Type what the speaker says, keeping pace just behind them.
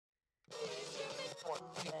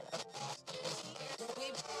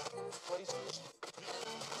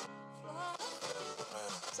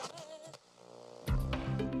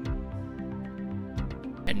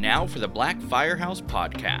Now for the Black Firehouse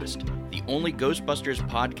Podcast, the only Ghostbusters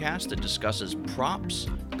podcast that discusses props,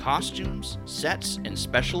 costumes, sets, and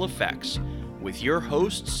special effects, with your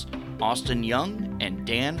hosts, Austin Young and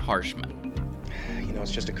Dan Harshman. You know,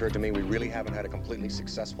 it's just occurred to me we really haven't had a completely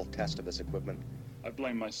successful test of this equipment. I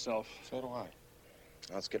blame myself. So do I.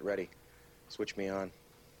 Let's get ready. Switch me on.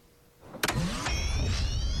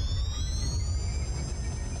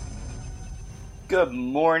 Good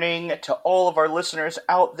morning to all of our listeners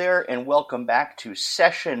out there, and welcome back to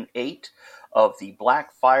Session 8 of the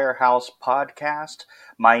Black Firehouse Podcast.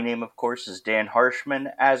 My name, of course, is Dan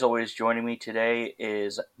Harshman. As always, joining me today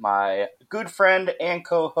is my good friend and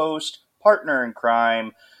co-host, partner in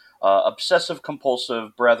crime,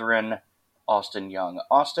 obsessive-compulsive brethren, Austin Young.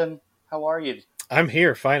 Austin, how are you? I'm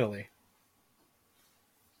here, finally.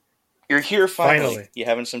 You're here finally. You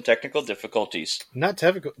having some technical difficulties? Not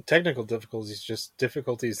technical difficulties, just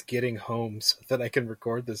difficulties getting home so that I can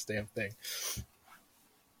record this damn thing.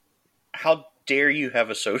 How dare you have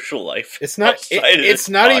a social life? It's not. It's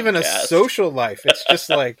not even a social life. It's just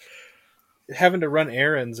like having to run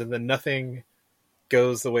errands and then nothing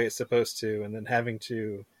goes the way it's supposed to, and then having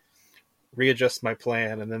to readjust my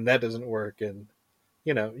plan, and then that doesn't work, and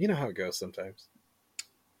you know how it goes sometimes.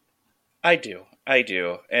 I do,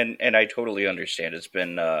 and I totally understand. It's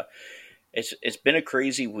been it's been a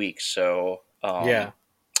crazy week, so yeah,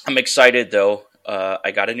 I'm excited though.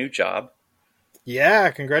 I got a new job.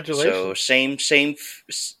 Yeah, congratulations. So same.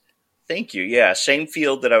 Thank you. Yeah, same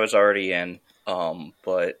field that I was already in,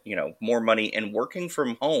 but more money and working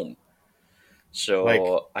from home.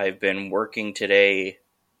 So I've been working today.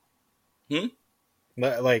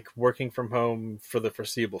 Like working from home for the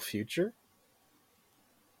foreseeable future.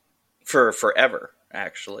 For forever,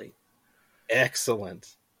 actually.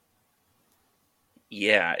 Excellent.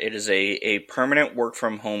 Yeah, it is a permanent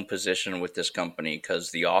work-from-home position with this company because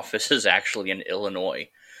the office is actually in Illinois.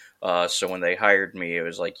 So when they hired me, it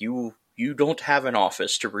was like, you don't have an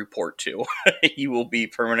office to report to. You will be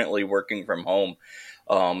permanently working from home.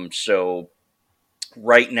 So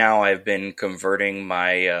right now I've been converting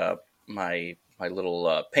my my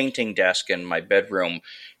little painting desk in my bedroom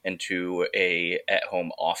into a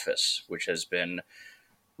at-home office, which has been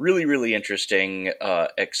really, really interesting,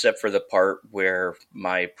 except for the part where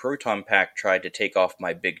my proton pack tried to take off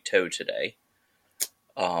my big toe today.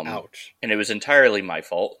 Ouch. And it was entirely my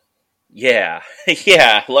fault. Yeah.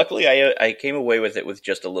 Yeah. Luckily, I came away with it with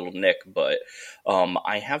just a little nick, but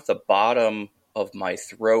I have the bottom of my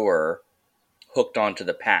thrower hooked onto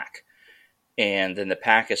the pack. And then the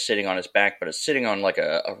pack is sitting on its back, but it's sitting on like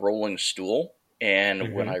a rolling stool.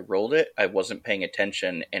 And when I rolled it, I wasn't paying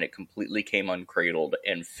attention, and it completely came uncradled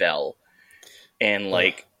and fell. And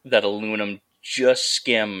that aluminum just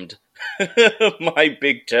skimmed my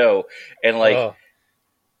big toe. And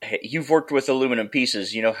you've worked with aluminum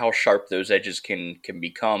pieces, you know how sharp those edges can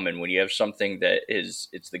become. And when you have something that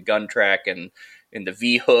it's the gun track and the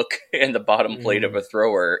V-hook and the bottom plate of a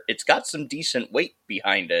thrower, it's got some decent weight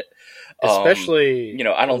behind it. Especially,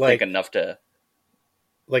 I don't think enough to...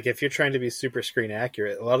 Like, if you're trying to be super screen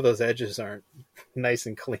accurate, a lot of those edges aren't nice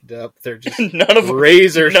and cleaned up. They're just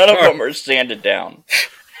razor sharp. None of them are sanded down.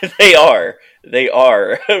 They are,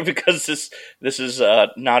 because this is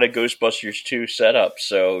not a Ghostbusters 2 setup.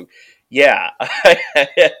 So, yeah,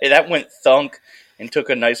 that went thunk and took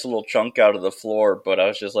a nice little chunk out of the floor. But I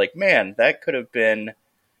was just like, man, that could have been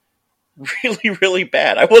really, really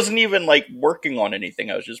bad. I wasn't even working on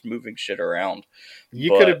anything. I was just moving shit around.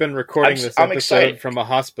 You could have been recording this episode from a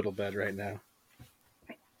hospital bed right now.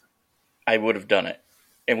 I would have done it.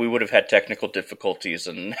 And we would have had technical difficulties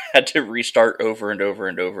and had to restart over and over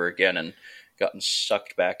and over again and gotten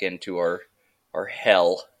sucked back into our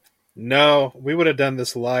hell. No, we would have done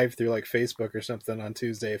this live through Facebook or something on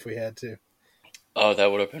Tuesday if we had to. Oh,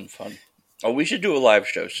 that would have been fun. Oh, we should do a live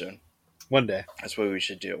show soon. One day. That's what we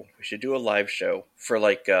should do. We should do a live show for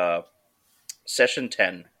session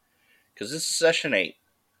 10. Because this is session 8.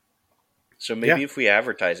 So maybe if we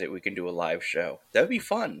advertise it, we can do a live show. That would be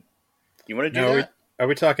fun. You want to do that? Are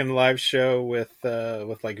we talking live show with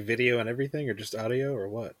video and everything, or just audio, or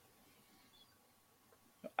what?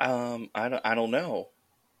 I don't know.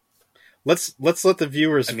 Let's let the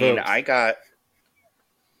viewers vote.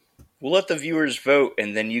 We'll let the viewers vote,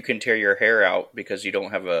 and then you can tear your hair out because you don't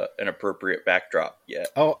have an appropriate backdrop yet.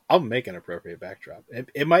 Oh, I'll make an appropriate backdrop.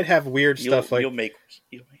 It might have weird stuff you'll make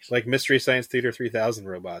like Mystery Science Theater 3000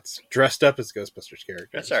 robots dressed up as Ghostbusters characters.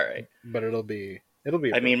 That's all right. But it'll be.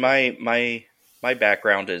 I mean, my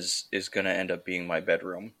background is going to end up being my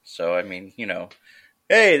bedroom. So I mean,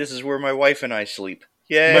 hey, this is where my wife and I sleep.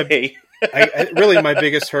 Yay! Really, my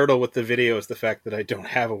biggest hurdle with the video is the fact that I don't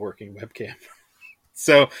have a working webcam.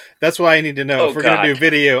 So that's why I need to know if we're going to do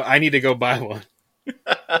video. I need to go buy one.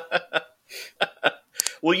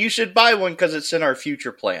 Well, you should buy one because it's in our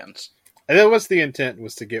future plans. And that was the intent,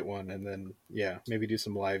 was to get one, and then maybe do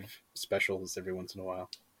some live specials every once in a while.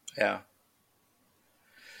 Yeah.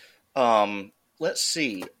 Let's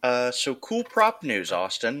see. So cool prop news,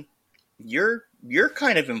 Austin. You're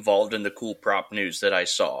kind of involved in the cool prop news that I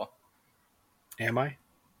saw. Am I?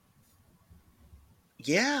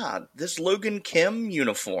 Yeah, this Logan Kim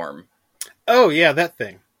uniform. Oh yeah, that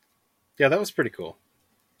thing. Yeah, that was pretty cool.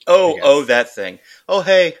 Oh, that thing. Oh,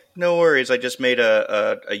 hey, no worries. I just made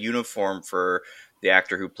a uniform for the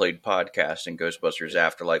actor who played Podcast in Ghostbusters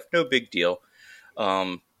Afterlife. No big deal.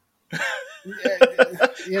 How'd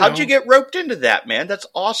you get roped into that, man? That's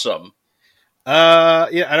awesome. I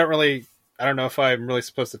don't know if I'm really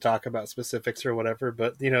supposed to talk about specifics or whatever,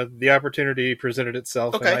 but the opportunity presented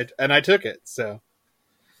itself, okay. and I took it. So,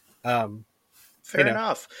 fair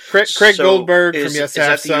enough. Craig Goldberg from Yes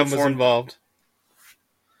Have Some was involved.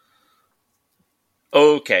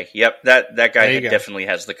 Okay, yep, that guy definitely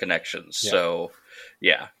has the connections. Yeah. So,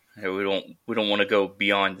 yeah, we don't want to go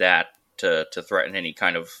beyond that to threaten any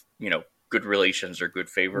kind of good relations or good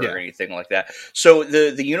favor or anything like that. So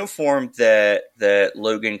the uniform that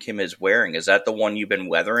Logan Kim is wearing, is that the one you've been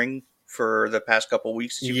weathering for the past couple of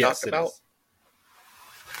weeks? You've talked about.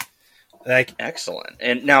 Excellent.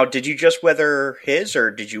 And now, did you just weather his, or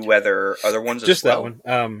did you weather other ones just as well? Just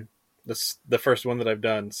that one. This the first one that I've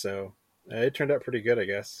done, so it turned out pretty good, I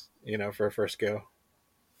guess. For a first go.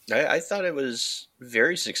 I thought it was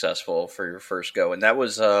very successful for your first go, and that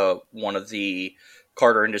was one of the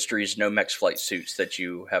Carter Industries Nomex flight suits that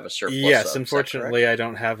you have a surplus of. Yes, unfortunately, I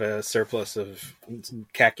don't have a surplus of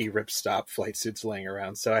khaki ripstop flight suits laying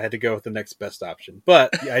around, so I had to go with the next best option.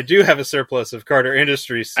 But I do have a surplus of Carter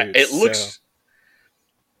Industries suits. It looks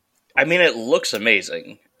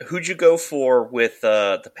amazing. Who'd you go for with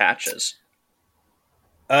the patches?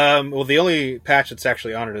 Well, the only patch that's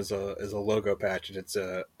actually on it is a logo patch, and it's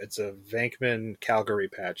a Vankman Calgary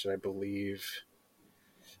patch that I believe.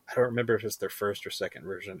 I don't remember if it's their first or second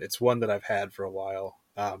version. It's one that I've had for a while.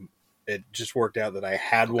 It just worked out that I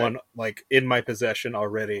had one in my possession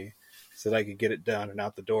already, so that I could get it done and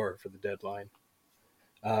out the door for the deadline.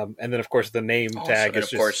 And then, of course, the name tag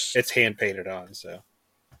is it's hand painted on. So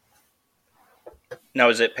now,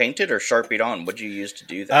 is it painted or Sharpied on? What'd you use to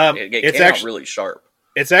do that? It came out really sharp.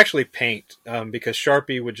 It's actually paint, because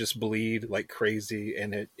Sharpie would just bleed like crazy,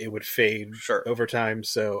 and it would fade over time.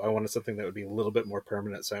 So I wanted something that would be a little bit more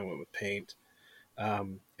permanent, so I went with paint.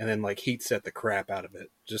 And then heat set the crap out of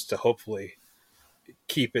it, just to hopefully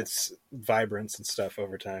keep its vibrance and stuff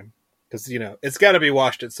over time. Because, it's got to be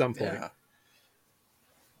washed at some point. Yeah.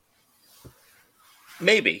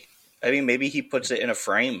 Maybe. I mean, maybe he puts it in a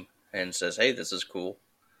frame and says, hey, this is cool.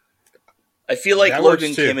 I feel like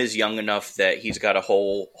Logan Kim is young enough that he's got a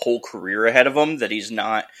whole career ahead of him, that he's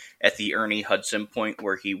not at the Ernie Hudson point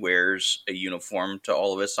where he wears a uniform to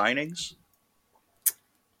all of his signings.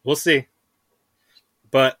 We'll see.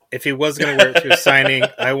 But if he was going to wear it to a signing,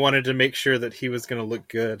 I wanted to make sure that he was going to look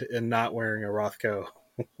good and not wearing a Rothko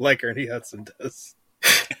like Ernie Hudson does.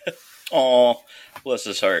 Oh, bless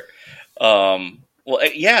his heart. Well,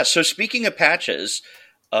 yeah, so speaking of patches,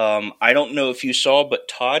 I don't know if you saw, but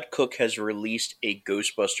Todd Cook has released a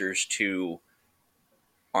Ghostbusters II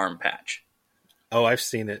arm patch. Oh, I've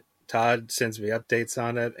seen it. Todd sends me updates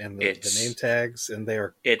on it and the name tags, and they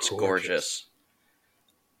are gorgeous.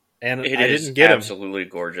 And I didn't get absolutely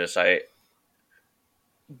gorgeous.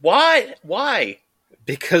 Why?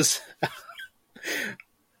 Because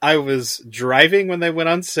I was driving when they went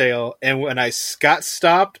on sale, and when I got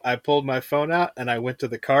stopped, I pulled my phone out and I went to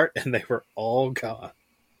the cart, and they were all gone.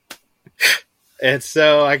 And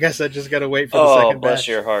so I guess I just got to wait for the second batch. Oh, bless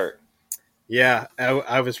your heart. Yeah,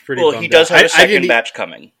 I was pretty bummed out. He does have a second batch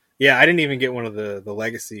coming. Yeah, I didn't even get one of the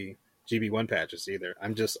Legacy GB1 patches either.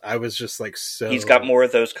 I was just so... He's got more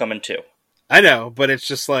of those coming too. I know, but it's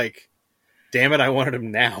just damn it, I wanted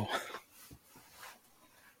him now.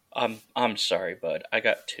 I'm sorry, bud. I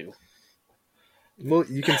got 2. Well,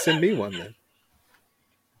 you can send me one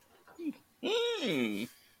then.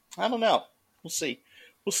 I don't know. We'll see.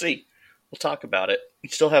 We'll talk about it. You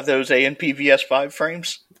still have those ANP VS5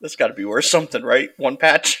 frames? That's got to be worth something, right? One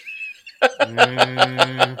patch?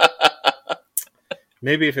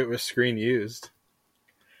 Maybe if it was screen used.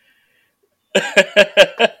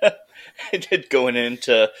 Going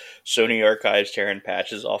into Sony Archives, tearing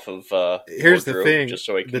patches off of Here's the thing. Just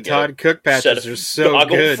so the Todd Cook patches are so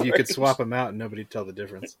good, you could swap them out and nobody'd tell the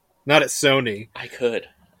difference. Not at Sony. I could.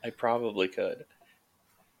 I probably could.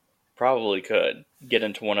 Probably could get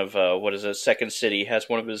into one of what is it? Second City has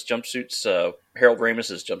one of his jumpsuits. Harold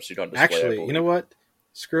Ramis's jumpsuit on display. I Actually, believe. you know what?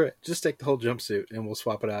 Screw it. Just take the whole jumpsuit and we'll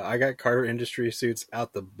swap it out. I got Carter Industries suits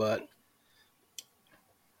out the butt.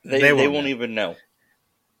 They won't even know.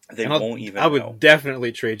 They won't even know. I would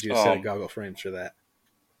definitely trade you a set of goggle frames for that.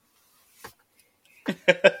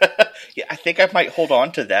 Yeah, I think I might hold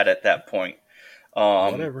on to that at that point.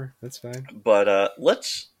 Whatever, that's fine. But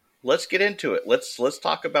let's get into it. Let's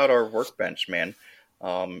talk about our workbench, man,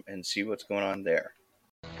 and see what's going on there.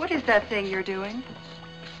 What is that thing you're doing?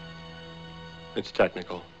 It's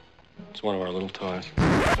technical. It's one of our little toys.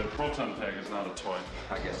 The proton pack is not a toy.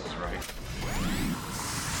 I guess that's right.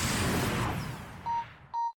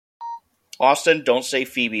 Austin, don't say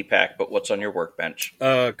Phoebe pack, but what's on your workbench?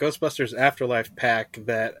 Ghostbusters Afterlife pack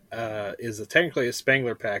that is technically a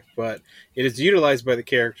Spengler pack, but it is utilized by the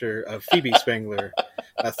character of Phoebe Spengler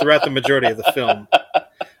throughout the majority of the film.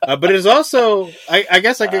 But it is also, I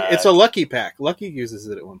guess, it's a Lucky pack. Lucky uses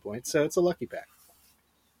it at one point, so it's a Lucky pack.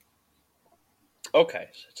 Okay,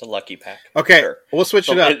 so it's a Lucky pack. Okay, sure. We'll switch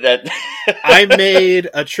it up. I made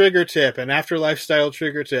a trigger tip, an Afterlife style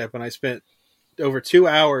trigger tip, and I spent over 2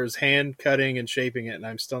 hours hand cutting and shaping it, and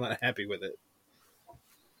I'm still not happy with it.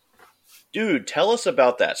 Dude, tell us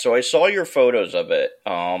about that. So I saw your photos of it.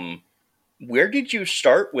 Where did you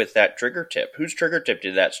start with that trigger tip? Whose trigger tip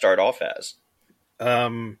did that start off as?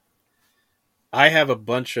 I have a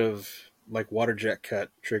bunch of like water jet cut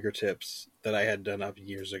trigger tips that I had done up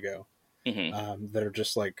years ago. Mm-hmm. That are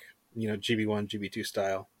just like, GB1, GB2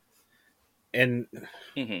 style. And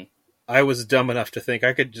mm-hmm. I was dumb enough to think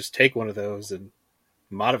I could just take one of those and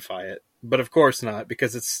modify it. But of course not,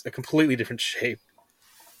 because it's a completely different shape.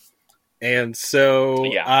 And so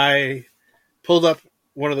I pulled up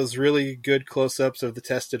one of those really good close-ups of the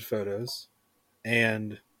tested photos,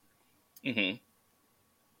 and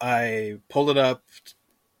I pulled it up,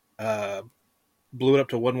 blew it up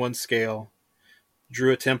to 1:1 scale,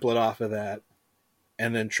 drew a template off of that,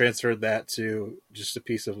 and then transferred that to just a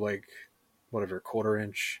piece of like, whatever, 1/4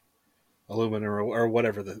 inch aluminum or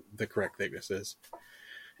whatever the correct thickness is.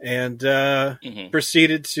 And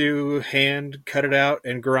proceeded to hand cut it out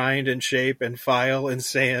and grind and shape and file and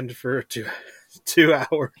sand for two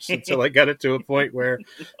hours until I got it to a point where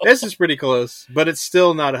this is pretty close, but it's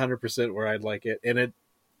still not 100% where I'd like it. And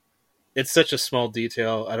it's such a small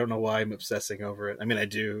detail. I don't know why I'm obsessing over it. I mean, I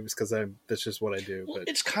do. It's because that's just what I do. But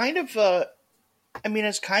it's kind of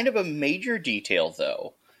a major detail,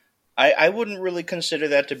 though. I wouldn't really consider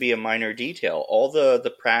that to be a minor detail. All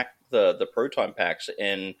the proton packs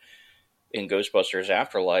in Ghostbusters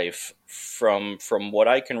Afterlife, from what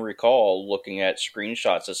I can recall, looking at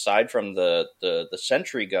screenshots, aside from the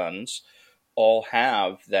sentry guns, all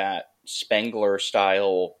have that Spengler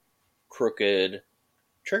style crooked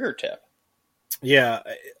trigger tip. Yeah,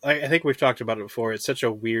 I think we've talked about it before. It's such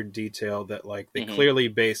a weird detail that like they clearly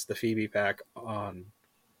based the Phoebe pack on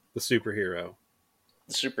the superhero.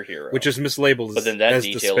 Which is mislabeled but then that as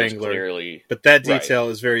detail the Spengler. Is clearly, but that detail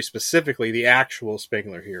is very specifically the actual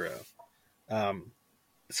Spengler hero.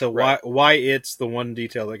 So why it's the one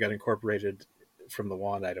detail that got incorporated from the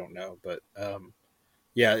wand, I don't know. But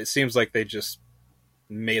yeah, it seems like they just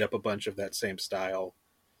made up a bunch of that same style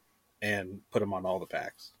and put them on all the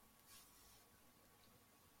packs.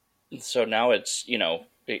 So now it's,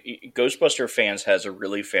 Ghostbuster fans has a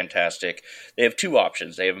really fantastic. They have two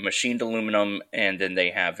options. They have a machined aluminum, and then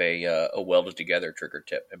they have a welded together trigger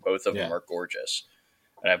tip, and both of them are gorgeous.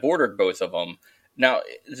 And I've ordered both of them. Now,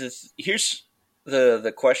 here's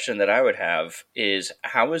the question that I would have is,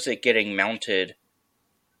 how is it getting mounted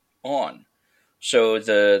on? So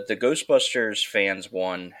the Ghostbusters fans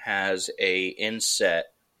one has a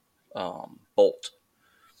inset bolt.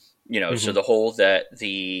 So the hole that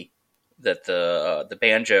the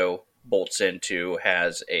banjo bolts into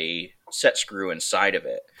has a set screw inside of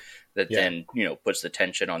it that then puts the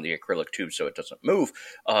tension on the acrylic tube so it doesn't move.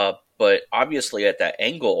 But obviously at that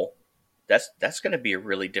angle, that's going to be a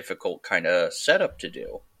really difficult kind of setup to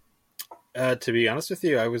do. To be honest with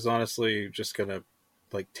you, I was honestly just going to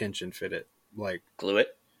like tension fit it, like glue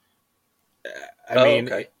it. I mean,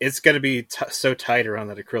 it's going to be so tight around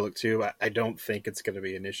that acrylic tube. I don't think it's going to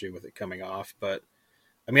be an issue with it coming off, but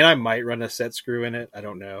I mean, I might run a set screw in it. I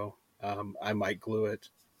don't know. I might glue it.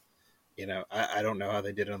 I don't know how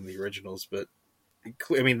they did it on the originals, but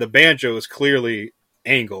I mean, the banjo is clearly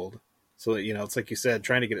angled. So, it's like you said,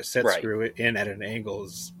 trying to get a set screw in at an angle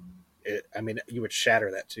you would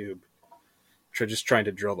shatter that tube. Just trying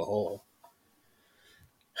to drill the hole.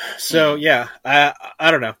 So yeah, I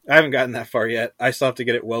don't know. I haven't gotten that far yet. I still have to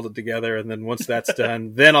get it welded together, and then once that's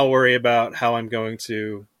done, then I'll worry about how I'm going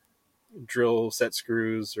to drill set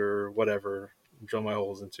screws or whatever, drill my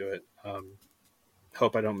holes into it.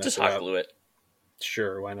 Hope I don't mess Just it hot up. glue it.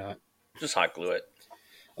 Sure, why not? Just hot glue it.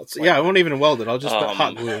 Yeah, I won't even weld it. I'll just put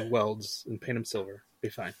hot glue welds and paint them silver. Be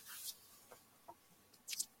fine.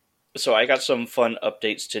 So I got some fun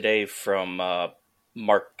updates today from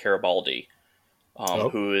Mark Carabaldi,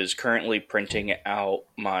 who is currently printing out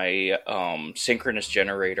my synchronous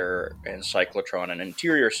generator and cyclotron and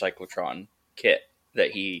interior cyclotron kit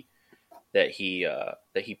that he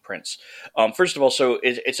prints. First of all, so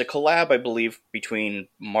it's a collab, I believe, between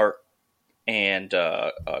Mark and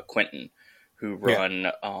Quentin, who run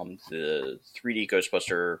the 3D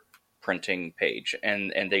Ghostbuster printing page,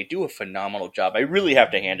 and they do a phenomenal job. I really have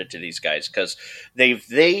to hand it to these guys because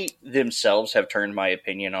they themselves have turned my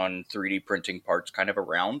opinion on 3D printing parts kind of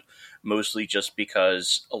around, mostly just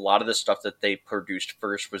because a lot of the stuff that they produced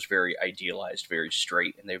first was very idealized, very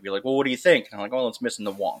straight, and they'd be like, well, what do you think? And I'm like, well, it's missing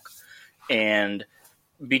the wonk. And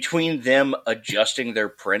between them adjusting their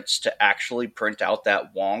prints to actually print out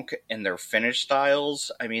that wonk and their finish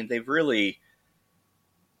styles, I mean, they're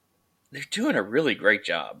doing a really great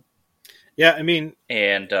job. Yeah, I mean,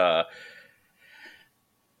 and the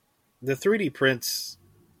 3D prints,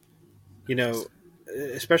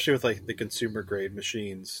 especially with like the consumer grade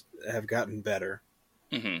machines, have gotten better.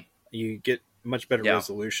 Mm-hmm. You get much better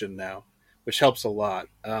resolution now, which helps a lot.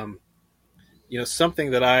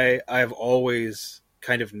 Something that I've always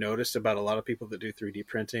kind of noticed about a lot of people that do 3D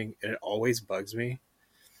printing, and it always bugs me,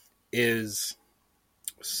 is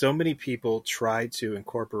so many people try to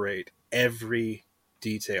incorporate every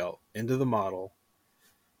detail into the model,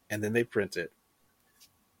 and then they print it,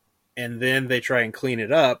 and then they try and clean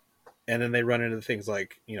it up, and then they run into things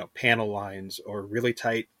like panel lines or really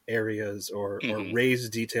tight areas or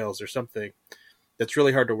raised details or something that's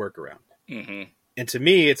really hard to work around. Mm-hmm. And to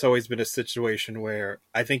me, it's always been a situation where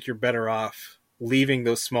I think you're better off leaving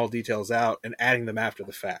those small details out and adding them after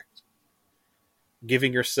the fact.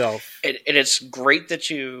 Giving yourself... And it's great that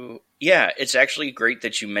you... Yeah, it's actually great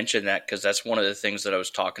that you mentioned that, because that's one of the things that I was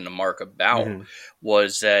talking to Mark about,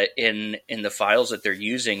 was that in the files that they're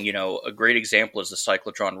using, a great example is the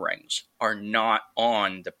cyclotron rings are not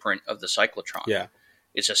on the print of the cyclotron. Yeah.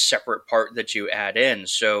 It's a separate part that you add in.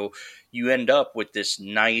 So you end up with this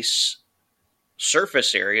nice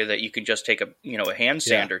surface area that you can just take a hand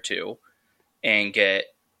sander to and get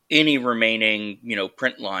any remaining,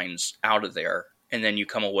 print lines out of there. And then you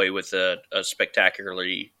come away with a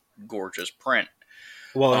spectacularly gorgeous print.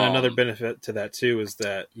 Well, and another benefit to that too is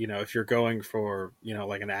that, if you're going for,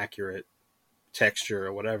 like an accurate texture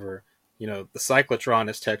or whatever, the cyclotron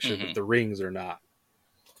is textured, but the rings are not.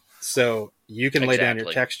 So you can lay down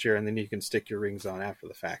your texture, and then you can stick your rings on after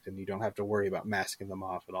the fact, and you don't have to worry about masking them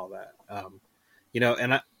off and all that.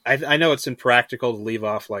 And I know it's impractical to leave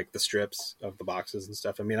off like the strips of the boxes and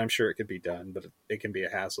stuff. I mean, I'm sure it could be done, but it can be a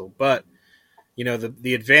hassle. But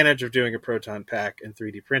the advantage of doing a proton pack and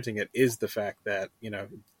 3D printing it is the fact that,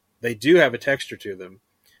 they do have a texture to them.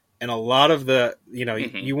 And a lot of the,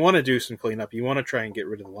 you want to do some cleanup. You want to try and get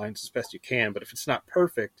rid of the lines as best you can. But if it's not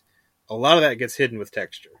perfect, a lot of that gets hidden with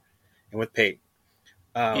texture and with paint.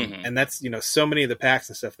 And that's, so many of the packs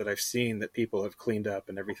and stuff that I've seen that people have cleaned up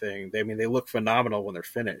and everything. They look phenomenal when they're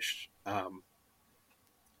finished.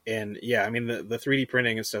 And yeah, I mean, the 3D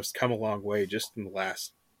printing and stuff's come a long way just in the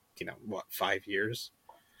last, 5 years.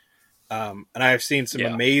 And I've seen some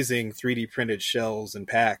amazing 3D printed shells and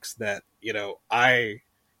packs that,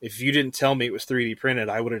 if you didn't tell me it was 3D printed,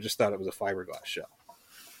 I would have just thought it was a fiberglass shell.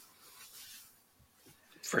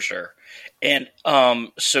 For sure. And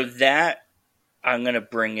so that I'm going to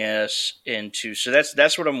bring us into, so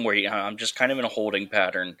that's what I'm waiting on. I'm just kind of in a holding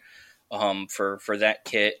pattern for that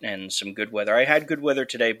kit and some good weather. I had good weather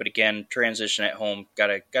today, but again, transition at home,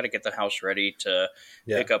 gotta get the house ready to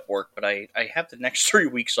pick up work. But I have the next 3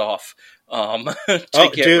 weeks off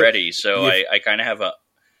to get ready. So I kind of have a...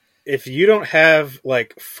 If you don't have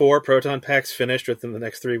like 4 proton packs finished within the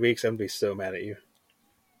next 3 weeks, I'm going to be so mad at you.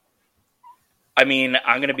 I mean,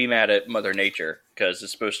 I'm going to be mad at Mother Nature because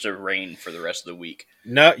it's supposed to rain for the rest of the week.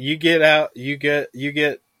 No, you get out, you get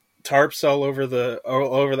tarps all over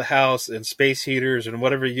the house and space heaters and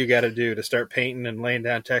whatever you got to do to start painting and laying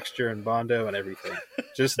down texture and Bondo and everything.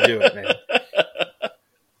 Just do it, man.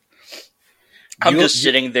 I'm just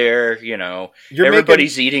sitting there,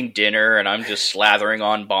 everybody's eating dinner and I'm just slathering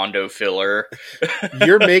on Bondo filler.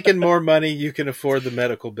 You're making more money. You can afford the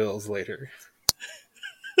medical bills later.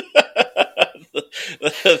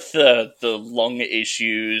 the lung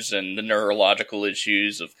issues and the neurological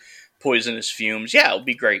issues of poisonous fumes. Yeah, it'll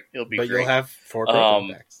be great. It'll be but great. You'll have 4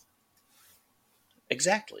 proton packs.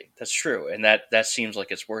 Exactly, that's true, and that seems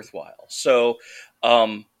like it's worthwhile. So,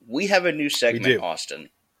 we have a new segment, Austin,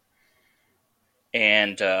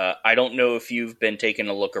 and I don't know if you've been taking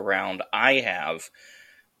a look around. I have,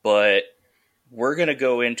 but we're gonna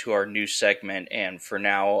go into our new segment, and for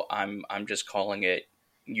now, I'm just calling it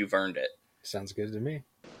 "You've Earned It." Sounds good to me.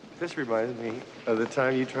 This reminds me of the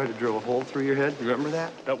time you tried to drill a hole through your head. Remember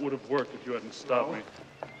that? That would have worked if you hadn't stopped me.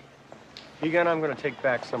 Egon, I'm going to take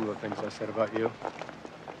back some of the things I said about you.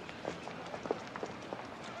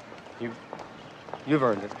 You've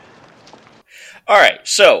earned it. All right,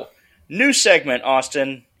 so new segment,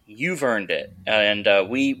 Austin. You've earned it, and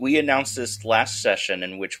we announced this last session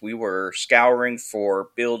in which we were scouring for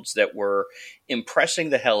builds that were impressing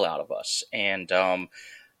the hell out of us, and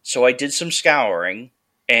so I did some scouring,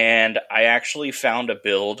 and I actually found a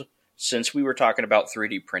build, since we were talking about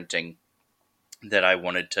 3D printing, that I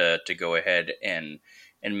wanted to go ahead and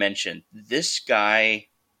mention. This guy,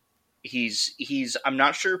 he's I'm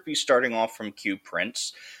not sure if he's starting off from Cube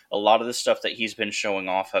Prints. A lot of the stuff that he's been showing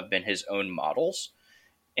off have been his own models,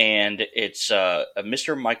 and it's a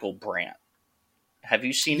Mr. Michael Brandt. Have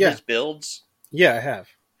you seen his builds? Yeah, I have.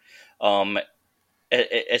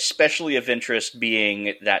 Especially of interest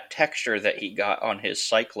being that texture that he got on his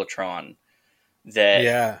cyclotron.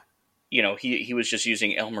 That he was just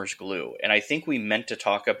using Elmer's glue, and I think we meant to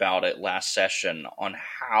talk about it last session on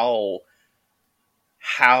how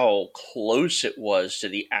close it was to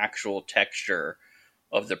the actual texture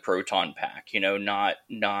of the proton pack. Not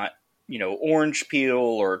orange peel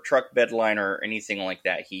or truck bed liner or anything like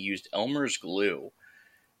that. He used Elmer's glue,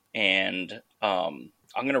 and I'm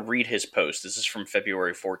going to read his post. This is from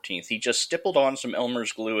February 14th. He just stippled on some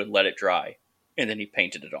Elmer's glue and let it dry, and then he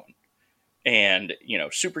painted it on. And,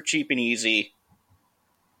 super cheap and easy,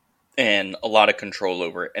 and a lot of control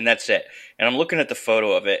over it, and that's it. And I'm looking at the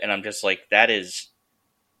photo of it, and I'm just like, that is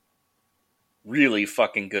really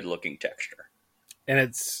fucking good-looking texture. And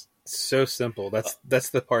it's so simple. That's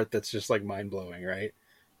the part that's just, like, mind-blowing, right?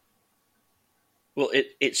 Well,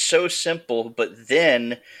 it's so simple, but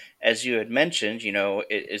then, as you had mentioned,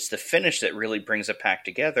 it's the finish that really brings a pack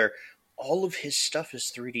together. All of his stuff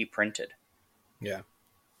is 3D printed. Yeah.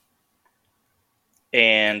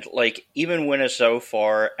 And even went as so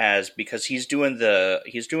far as, because he's doing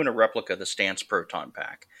a replica of the Stance Proton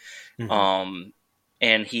Pack,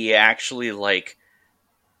 and he actually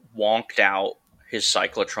wonked out his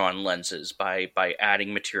cyclotron lenses by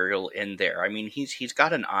adding material in there. I mean, he's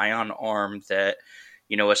got an ion arm that,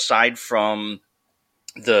 aside from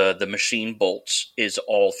the machine bolts, is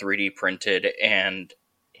all 3D printed, and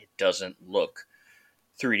it doesn't look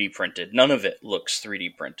 3D printed. None of it looks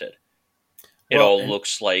 3D printed. It all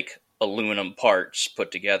looks like aluminum parts put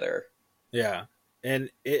together. Yeah. And,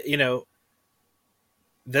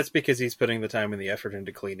 that's because he's putting the time and the effort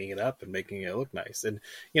into cleaning it up and making it look nice. And,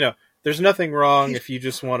 there's nothing wrong if you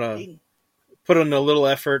just want to put in a little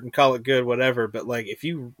effort and call it good, whatever. But, if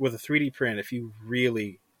you, with a 3D print, if you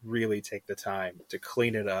really, really take the time to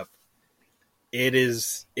clean it up, it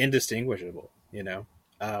is indistinguishable,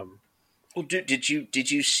 Well, did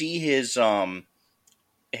you see his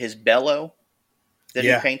bellow that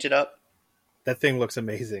he painted up? That thing looks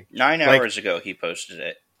amazing. 9 hours ago he posted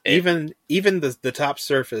it. Even the top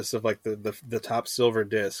surface of the top silver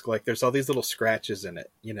disc, there's all these little scratches in it,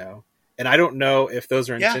 and I don't know if those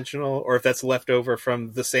are intentional or if that's left over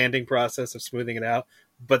from the sanding process of smoothing it out,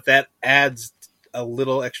 but that adds a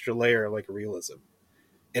little extra layer of realism,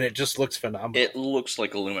 and it just looks phenomenal. It looks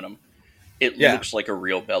like aluminum. It looks like a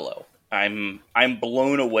real bellow. I'm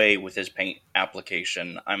blown away with his paint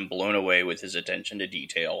application. I'm blown away with his attention to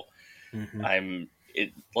detail. Mm-hmm.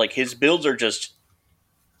 His builds are just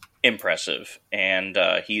impressive, and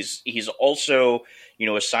he's also,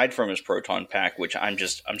 aside from his proton pack, which I'm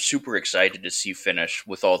super excited to see finish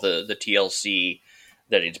with all the TLC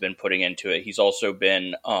that he's been putting into it. He's also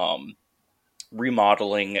been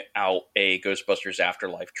remodeling out a Ghostbusters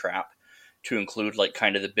Afterlife trap to include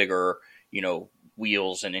kind of the bigger,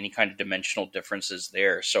 wheels and any kind of dimensional differences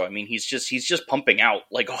there. So I mean, he's just pumping out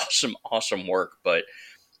awesome work, but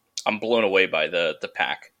I'm blown away by the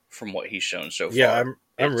pack from what he's shown so far. Yeah,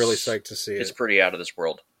 I'm really psyched to see it. It's pretty out of this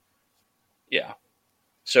world. Yeah.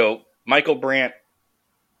 So Michael Brandt,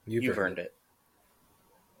 you've earned it.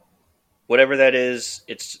 Whatever that is,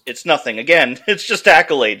 it's nothing. Again, it's just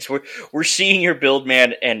accolades. We're seeing your build,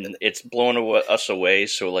 man, and it's blowing us away.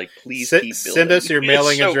 So please keep building. Send us your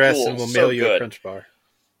mailing address, cool. and we'll mail you a crunch bar.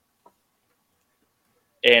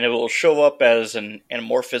 and it will show up as an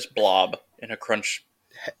amorphous blob in a Crunch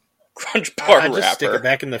Bar wrapper. Just stick it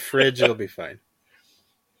back in the fridge; it'll be fine.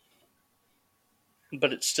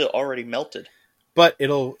 But it's still already melted. But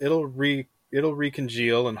it'll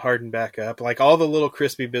recongeal and harden back up. Like all the little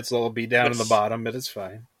crispy bits will be down in the bottom, but it's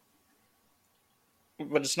fine.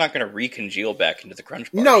 But it's not going to recongeal back into the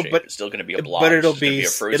Crunch Bar shape. But it's still going to be a blob. But it'll be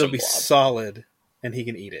solid, and he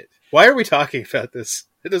can eat it. Why are we talking about this?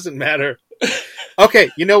 It doesn't matter. Okay,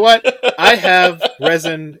 you know what? I have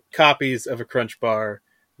resin copies of a Crunch Bar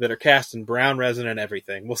that are cast in brown resin and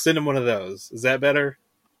everything. We'll send him one of those. Is that better?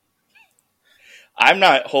 I'm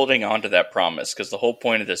not holding on to that promise because the whole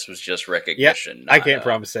point of this was just recognition. Yeah, I can't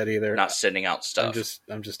promise that either. Not sending out stuff.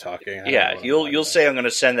 I'm just talking. Yeah, you'll say I'm going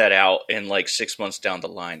to send that out in like 6 months down the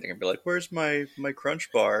line. They're going to be like, "Where's my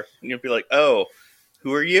Crunch Bar?" And you'll be like, "Oh,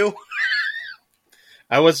 who are you?"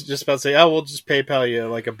 I was just about to say, we'll just PayPal you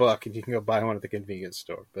like $1 and you can go buy one at the convenience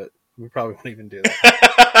store, but we probably won't even do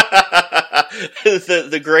that.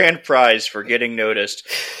 the grand prize for getting noticed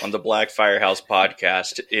on the Black Firehouse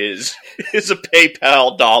podcast is a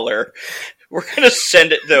PayPal $1. We're going to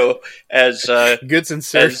send it though as goods and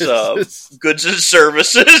services. Goods and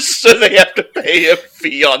services, so they have to pay a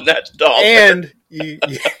fee on that $1. And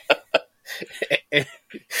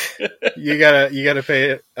you gotta pay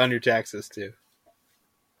it on your taxes too.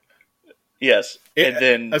 Yes, and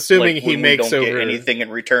then assuming he makes don't over get anything in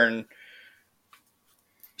return,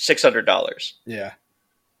 $600. Yeah.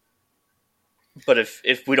 But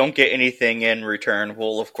if we don't get anything in return,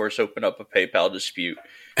 we'll of course open up a PayPal dispute.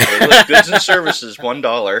 Look, goods and services,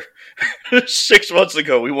 $1. 6 months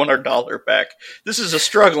ago, we want our $1 back. This is a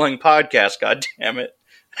struggling podcast. God damn it!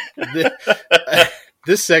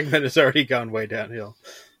 This segment has already gone way downhill.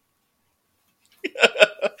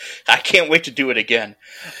 I can't wait to do it again.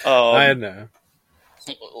 I know.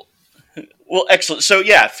 Well, excellent. So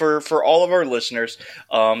yeah, for all of our listeners,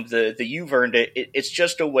 the You've Earned It, it's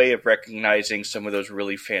just a way of recognizing some of those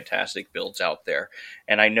really fantastic builds out there.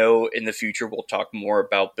 And I know in the future we'll talk more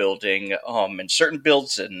about building and certain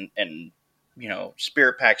builds and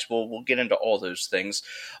spirit packs. We'll get into all those things.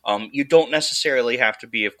 You don't necessarily have to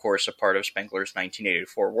be, of course, a part of Spengler's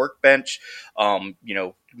 1984 workbench.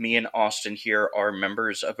 Me and Austin here are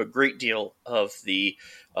members of a great deal of the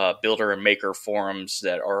builder and maker forums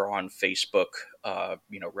that are on Facebook,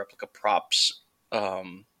 Replica Props,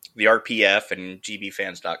 the RPF and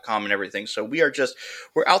gbfans.com and everything. So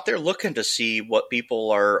we're out there looking to see what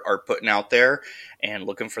people are putting out there and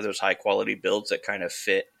looking for those high quality builds that kind of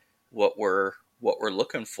fit what we're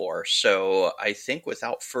looking for. So I think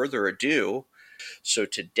without further ado, so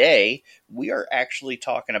today we are actually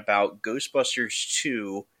talking about Ghostbusters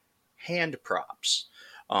 2 hand props.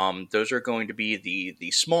 Those are going to be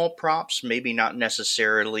the small props, maybe not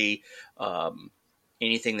necessarily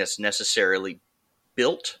anything that's necessarily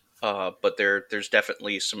built, but there's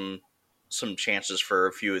definitely some chances for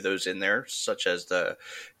a few of those in there, such as the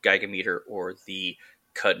Geiger or the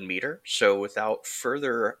Cud meter. So without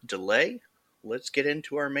further delay, let's get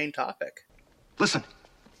into our main topic. Listen.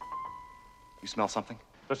 You smell something?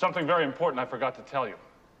 There's something very important I forgot to tell you.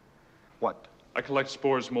 What? I collect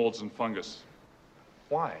spores, molds, and fungus.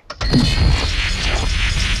 Why?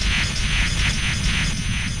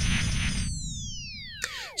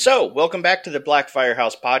 So, welcome back to the Black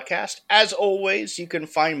Firehouse podcast. As always, you can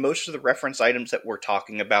find most of the reference items that we're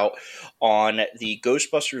talking about on the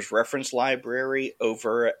Ghostbusters reference library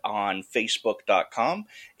over on Facebook.com.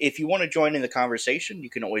 If you want to join in the conversation, you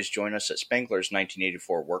can always join us at Spengler's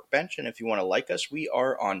 1984 Workbench. And if you want to like us, we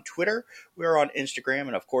are on Twitter, we are on Instagram,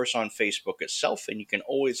 and of course on Facebook itself. And you can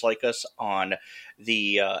always like us on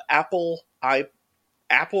the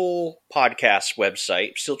Apple Podcasts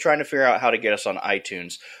website. Still trying to figure out how to get us on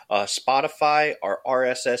iTunes, Spotify, our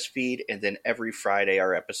RSS feed, and then every Friday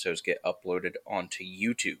our episodes get uploaded onto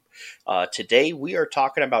YouTube. Today we are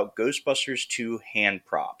talking about Ghostbusters 2 hand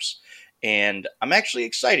props. And I'm actually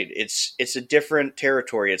excited. It's a different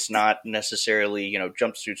territory. It's not necessarily,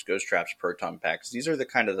 jumpsuits, ghost traps, proton packs. These are the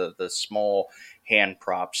kind of the small hand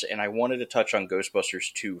props. And I wanted to touch on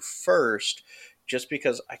Ghostbusters 2 first, just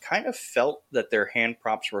because I kind of felt that their hand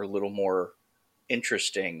props were a little more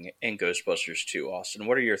interesting in Ghostbusters 2. Austin,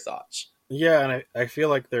 what are your thoughts? Yeah, and I feel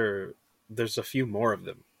like there's a few more of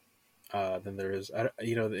them than there is.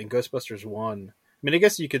 In Ghostbusters 1, I mean, I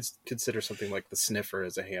guess you could consider something like the sniffer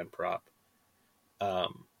as a hand prop.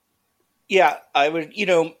 Yeah, I would.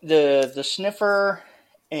 The sniffer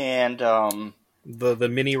and the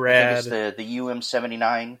mini rad, the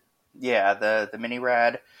UM79. Yeah, the mini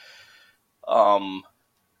rad.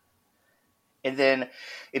 And then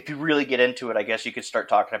if you really get into it, I guess you could start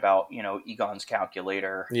talking about, Egon's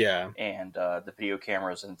calculator and the video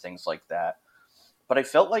cameras and things like that. But I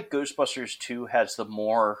felt like Ghostbusters 2 has the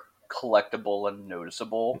more collectible and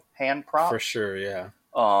noticeable hand props. For sure, yeah.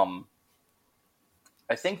 I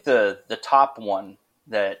think the top one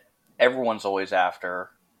that everyone's always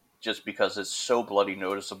after, just because it's so bloody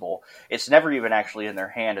noticeable, it's never even actually in their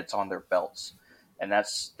hand, it's on their belts. And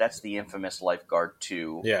that's the infamous Lifeguard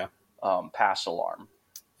 2 pass alarm.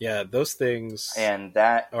 Yeah, those things and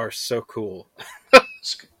that are so cool.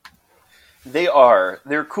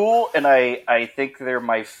 They're cool, and I think they're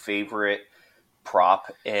my favorite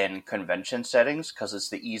prop in convention settings because it's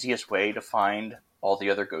the easiest way to find all the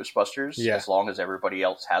other Ghostbusters as long as everybody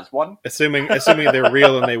else has one. Assuming they're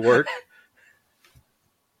real and they work.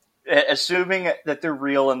 Assuming that they're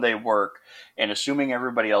real and they work, and assuming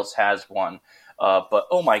everybody else has one. But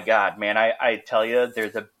oh my god, man, I tell you, they're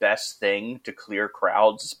the best thing to clear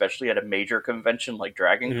crowds, especially at a major convention like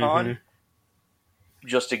Dragon Con,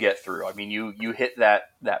 just to get through. I mean, you hit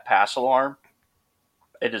that pass alarm,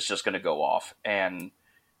 it is just going to go off, and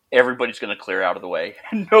everybody's going to clear out of the way.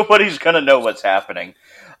 Nobody's going to know what's happening.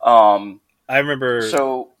 I remember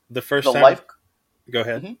the first time... Go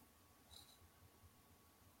ahead. Mm-hmm.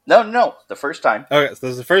 No, the first time. Okay, so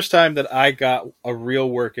this is the first time that I got a real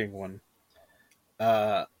working one.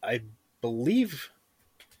 I believe,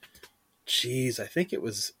 I think it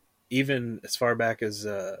was even as far back as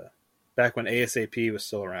back when ASAP was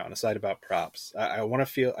still around. Aside about props, I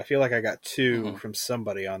feel like I got two from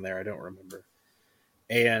somebody on there. I don't remember,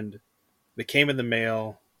 and they came in the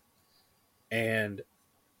mail, and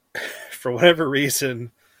for whatever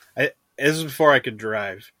reason, this was before I could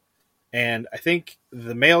drive, and I think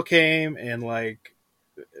the mail came and like.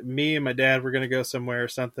 Me and my dad were going to go somewhere or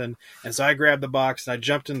something. And so I grabbed the box and I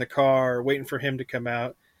jumped in the car waiting for him to come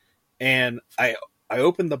out. And I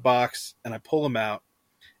opened the box and I pull him out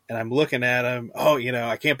and I'm looking at him. Oh,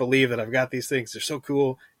 I can't believe that I've got these things. They're so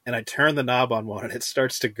cool. And I turn the knob on one and it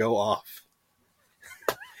starts to go off.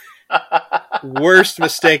 Worst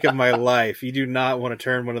mistake of my life. You do not want to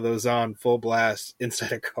turn one of those on full blast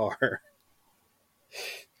inside a car.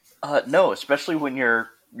 No, especially when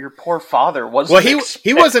your poor father wasn't. Well,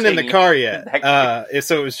 he wasn't in the car yet,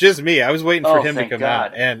 so it was just me. I was waiting for him to come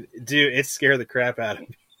out, and dude, it scared the crap out of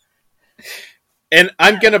me. And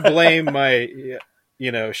I'm gonna blame my,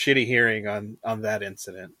 shitty hearing on that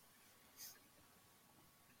incident.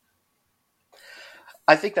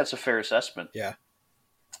 I think that's a fair assessment. Yeah,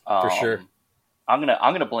 for sure. I'm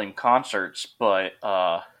gonna blame concerts, but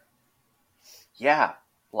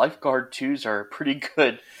Lifeguard 2s are a pretty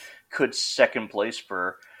good second place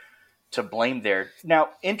to blame there.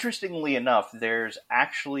 Now, interestingly enough, there's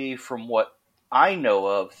actually, from what I know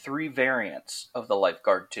of, 3 variants of the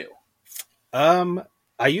Lifeguard 2.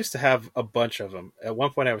 I used to have a bunch of them. At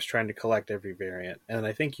one point, I was trying to collect every variant, and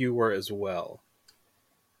I think you were as well.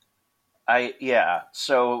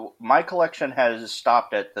 So my collection has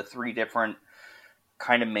stopped at the 3 different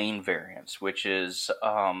kind of main variants, which is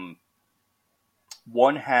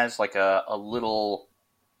one has like a little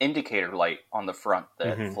indicator light on the front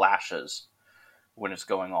that flashes when it's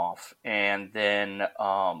going off. And then,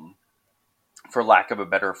 for lack of a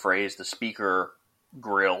better phrase, the speaker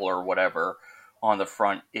grill or whatever on the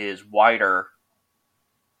front is wider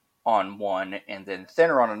on one and then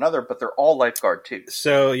thinner on another, but they're all Lifeguard 2s.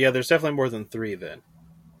 So, yeah, there's definitely more than 3 then.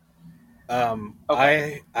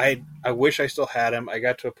 Okay. I wish I still had them. I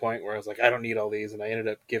got to a point where I was like, I don't need all these, and I ended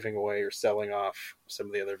up giving away or selling off some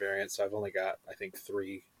of the other variants, so I've only got, I think,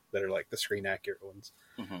 3 that are like the screen accurate ones.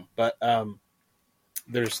 But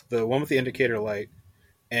there's the one with the indicator light,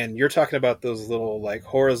 and you're talking about those little like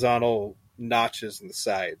horizontal notches in the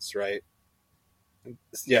sides, right?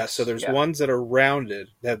 Yes, so there's ones that are rounded,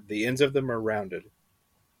 that the ends of them are rounded.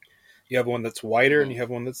 You have one that's wider and you have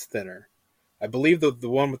one that's thinner. I believe the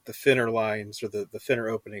one with the thinner lines or the thinner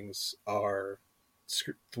openings are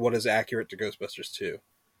what is accurate to Ghostbusters 2.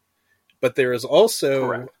 But there is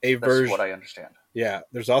also a version. That's what I understand. Yeah,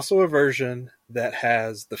 there's also a version that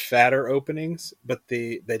has the fatter openings, but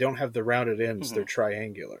they don't have the rounded ends. They're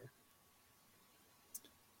triangular.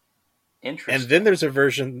 Interesting. And then there's a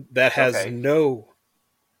version that has no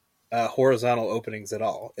horizontal openings at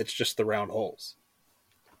all. It's just the round holes.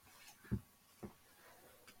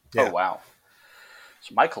 Yeah. Oh, wow.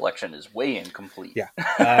 So my collection is way incomplete.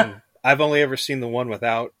 Yeah. I've only ever seen the one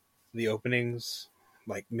without the openings,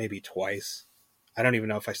 like maybe twice. I don't even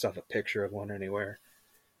know if I still have a picture of one anywhere.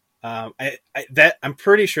 I'm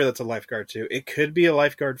pretty sure that's a Lifeguard 2. It could be a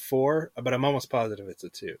Lifeguard 4, but I'm almost positive it's a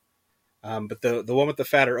 2. But the one with the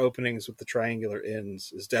fatter openings with the triangular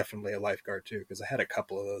ends is definitely a lifeguard too, because I had a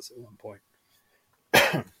couple of those at one point.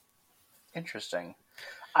 Interesting.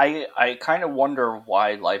 I kind of wonder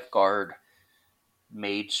why Lifeguard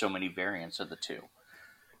made so many variants of the two,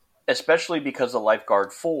 especially because the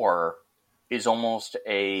Lifeguard 4 is almost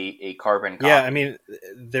a carbon copy. Yeah, I mean,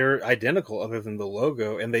 they're identical other than the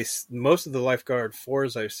logo, and most of the Lifeguard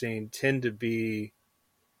 4s I've seen tend to be,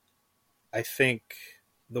 I think,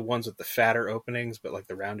 the ones with the fatter openings, but like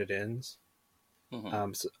the rounded ends.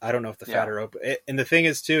 Mm-hmm. So I don't know if the fatter open. And the thing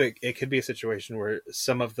is, too, it could be a situation where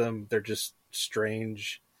some of them, they're just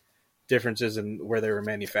strange differences in where they were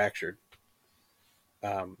manufactured.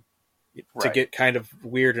 To get kind of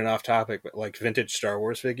weird and off topic, but like vintage Star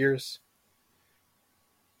Wars figures,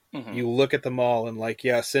 you look at them all and like,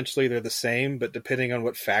 yeah, essentially they're the same, but depending on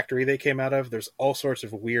what factory they came out of, there's all sorts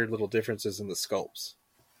of weird little differences in the sculpts.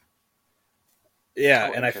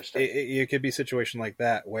 Yeah, and it could be a situation like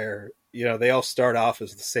that where, you know, they all start off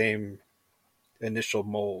as the same initial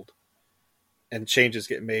mold, and changes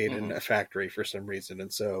get made in a factory for some reason,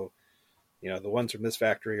 and so, you know, the ones from this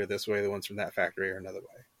factory are this way, the ones from that factory are another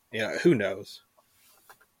way. Yeah, who knows?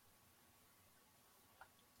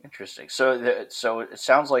 Interesting. So it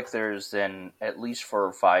sounds like there's then at least 4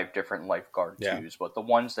 or 5 different Lifeguard 2s, but the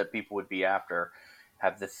ones that people would be after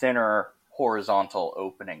have the thinner horizontal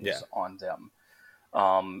openings on them.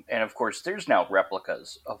 And of course, there's now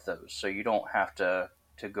replicas of those, so you don't have to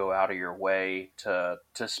go out of your way to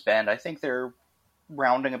spend. I think they're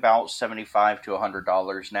rounding about $75 to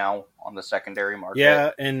 $100 now on the secondary market.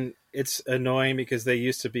 Yeah, and it's annoying because they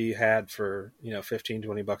used to be had for, you know,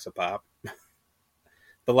 $15-20 a pop.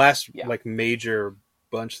 The last like major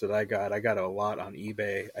bunch that I got a lot on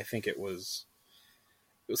eBay. I think it was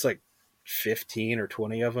like 15 or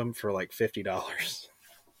 20 of them for like $50.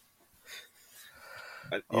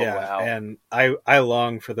 Wow. And I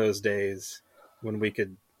long for those days when we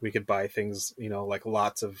could buy things, you know, like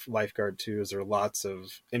lots of Lifeguard 2s or lots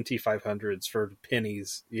of MT500s for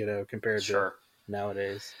pennies, you know, compared to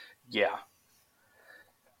nowadays.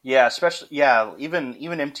 Yeah, especially even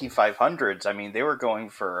MT500s. I mean, they were going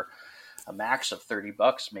for a max of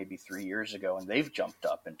 $30 maybe 3 years ago, and they've jumped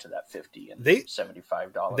up into that $50 and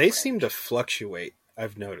 $75. They seem to fluctuate.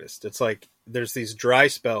 I've noticed it's like there's these dry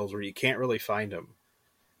spells where you can't really find them,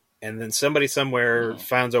 and then somebody somewhere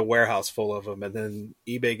finds a warehouse full of them, and then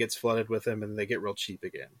eBay gets flooded with them, and they get real cheap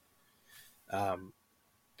again.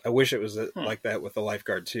 I wish it was like that with the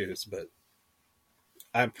Lifeguard 2s, but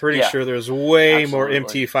I'm pretty sure there's way more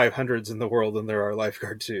MT500s in the world than there are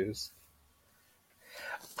Lifeguard 2s.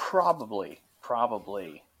 Probably.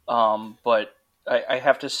 But I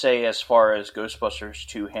have to say, as far as Ghostbusters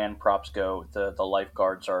 2 hand props go, the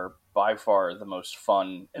Lifeguards are by far the most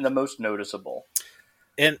fun and the most noticeable.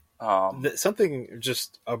 And something,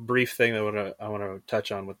 just a brief thing that I want to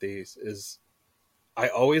touch on with these is I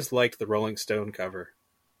always liked the Rolling Stone cover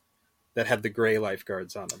that had the gray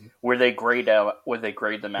Lifeguards on them. Where they grayed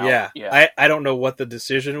them out. Yeah. I don't know what the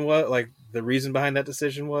decision was, like the reason behind that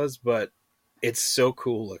decision was, but it's so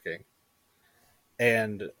cool looking.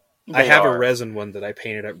 And I have a resin one that I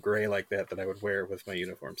painted up gray like that I would wear with my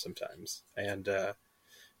uniform sometimes. And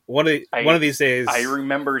one of these days, I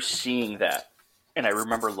remember seeing that, and I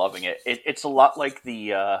remember loving it. It's a lot like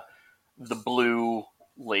the blue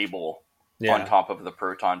label on top of the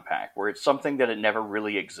Proton Pack, where it's something that it never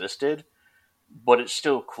really existed, but it's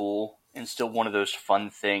still cool and still one of those fun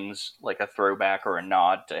things, like a throwback or a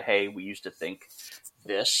nod to, hey, we used to think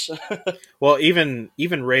this. Well, even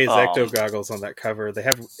Ray's Ecto goggles on that cover,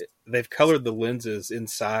 they've colored the lenses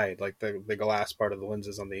inside, like the glass part of the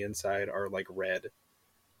lenses on the inside are like red,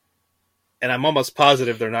 and I'm almost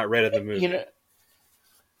positive they're not red in the movie. You know,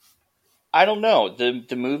 I don't know.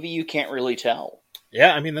 The movie, you can't really tell.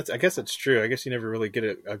 Yeah, I mean, I guess it's true. I guess you never really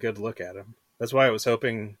get a good look at them. That's why I was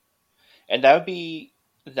hoping. And that would be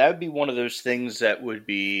one of those things that would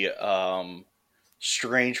be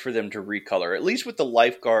strange for them to recolor. At least with the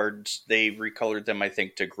Lifeguards, they recolored them, I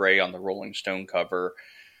think, to gray on the Rolling Stone cover,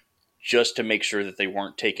 just to make sure that they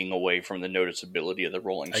weren't taking away from the noticeability of the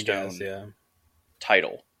Rolling Stone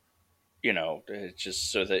title. You know, it's just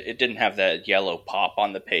so that it didn't have that yellow pop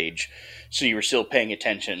on the page, so you were still paying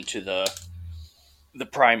attention to the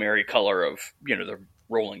primary color of, you know, the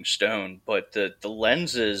Rolling Stone. But the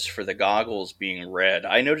lenses for the goggles being red,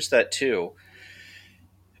 I noticed that too.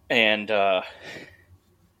 And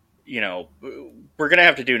you know, we're gonna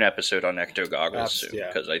have to do an episode on Ecto goggles soon,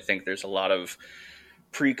 because I think there's a lot of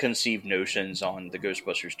preconceived notions on the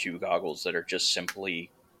Ghostbusters 2 goggles that are just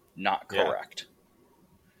simply not correct.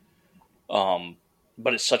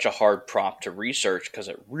 but it's such a hard prop to research because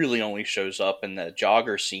it really only shows up in the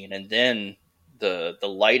jogger scene, and then the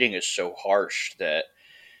lighting is so harsh that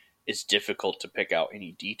it's difficult to pick out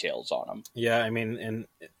any details on them. Yeah, I mean, and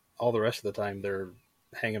all the rest of the time they're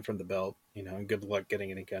hanging from the belt, and good luck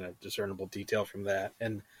getting any kind of discernible detail from that.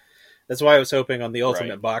 And that's why I was hoping on the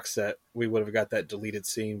Ultimate box set we would have got that deleted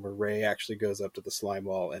scene where Rey actually goes up to the slime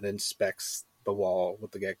wall and inspects the wall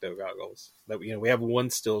with the Gecko goggles. That we have one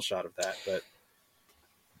still shot of that, but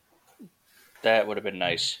that would have been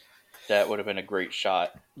nice. That would have been a great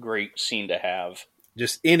shot, great scene to have.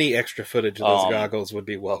 Just any extra footage of those goggles would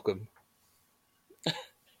be welcome.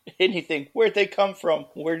 Anything. Where'd they come from?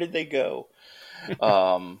 Where did they go?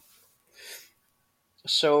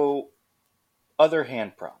 So, other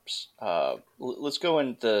hand props. Let's go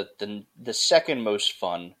into the second most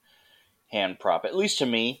fun hand prop, at least to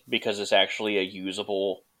me, because it's actually a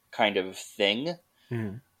usable kind of thing,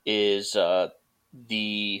 is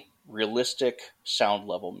the realistic sound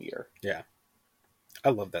level meter. Yeah. I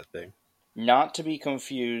love that thing. Not to be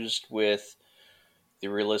confused with the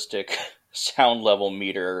realistic sound level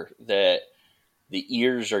meter that the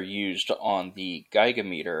ears are used on the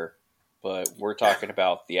Geiger-meter, but we're talking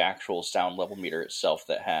about the actual sound level meter itself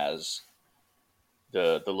that has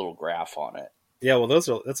the little graph on it. Yeah, well,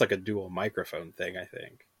 that's like a dual microphone thing, I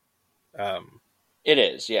think. It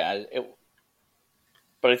is, yeah.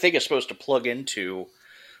 But I think it's supposed to plug into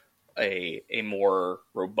a more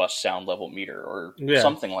robust sound level meter or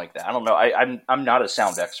something like that. I don't know. I'm not a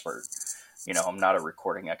sound expert. I'm not a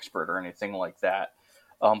recording expert or anything like that.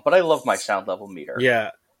 But I love my sound level meter.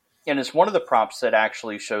 Yeah. And it's one of the props that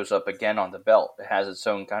actually shows up again on the belt. It has its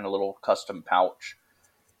own kind of little custom pouch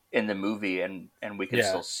in the movie, and we can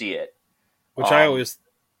still see it. Which I always...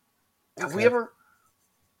 Have we ever...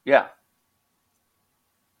 Yeah.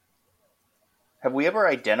 Have we ever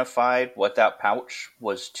identified what that pouch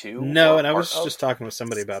was to? No, and I was just talking with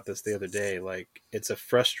somebody about this the other day. Like, it's a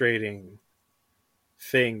frustrating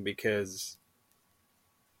thing because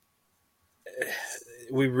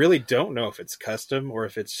we really don't know if it's custom or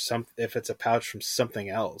if it's a pouch from something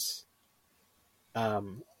else.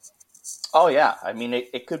 Oh yeah, I mean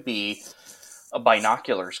it could be a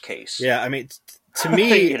binoculars case. Yeah, I mean to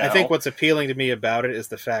me, I think what's appealing to me about it is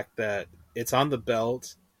the fact that it's on the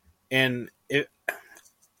belt, and I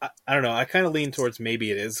don't know. I kind of lean towards maybe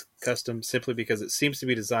it is custom simply because it seems to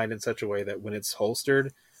be designed in such a way that when it's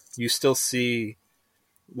holstered, you still see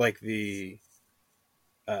like the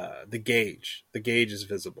gauge. The gauge is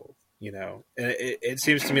visible, and it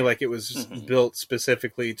seems to me like it was built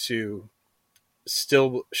specifically to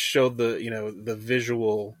still show the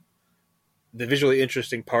visually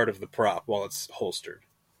interesting part of the prop while it's holstered.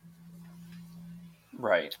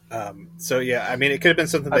 Right. So yeah, I mean, it could have been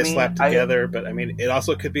something they slapped together, but I mean, it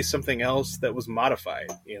also could be something else that was modified,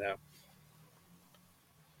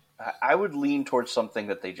 I would lean towards something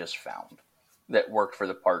that they just found that worked for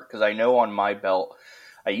the part, because I know on my belt,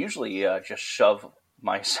 I usually just shove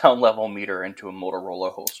my sound level meter into a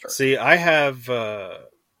Motorola holster. See, I have a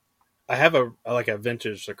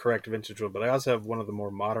correct vintage one, but I also have one of the more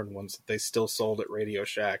modern ones that they still sold at Radio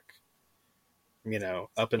Shack,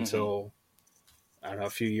 up until I don't know,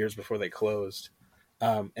 a few years before they closed.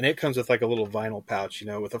 And it comes with like a little vinyl pouch,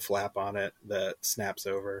 with a flap on it that snaps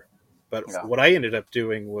over. But what I ended up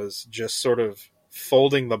doing was just sort of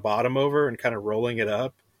folding the bottom over and kind of rolling it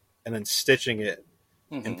up and then stitching it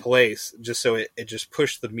in place just so it just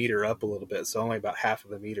pushed the meter up a little bit. So only about half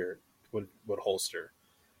of the meter would holster.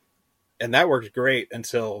 And that worked great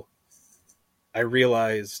until I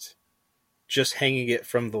realized just hanging it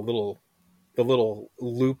from the little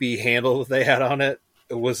loopy handle that they had on it,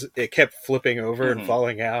 it kept flipping over and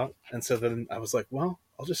falling out. And so then I was like, well,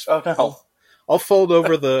 I'll just I'll fold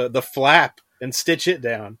over the flap and stitch it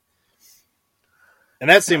down. And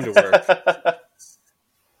that seemed to work.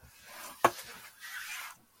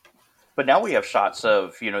 But now we have shots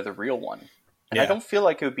of, the real one. And I don't feel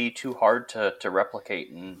like it would be too hard to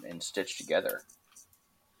replicate and stitch together.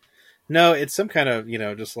 No, it's some kind of,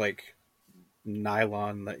 just like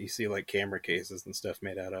nylon that you see like camera cases and stuff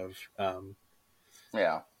made out of.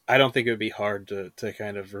 Yeah. I don't think it would be hard to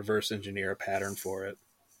kind of reverse engineer a pattern for it.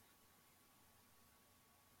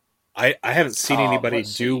 I haven't seen anybody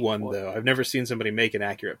do one, though. I've never seen somebody make an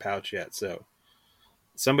accurate pouch yet, so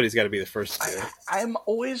somebody's got to be the first to do it.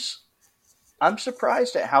 I'm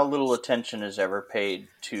surprised at how little attention is ever paid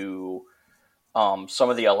to some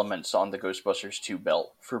of the elements on the Ghostbusters 2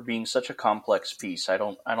 belt for being such a complex piece. I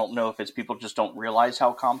don't know if it's people just don't realize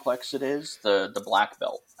how complex it is. The black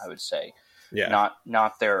belt, I would say,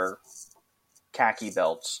 not their khaki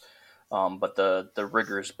belts. but the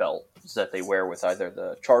riggers belts that they wear with either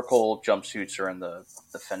the charcoal jumpsuits or in the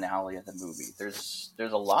finale of the movie. There's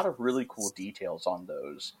a lot of really cool details on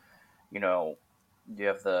those. You know, you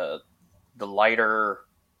have the lighter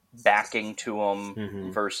backing to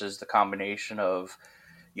them versus the combination of,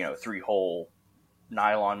 3-hole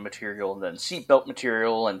nylon material and then seatbelt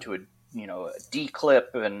material into a D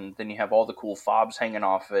clip, and then you have all the cool fobs hanging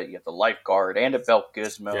off it. You have the lifeguard and a belt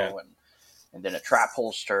gizmo, and then a trap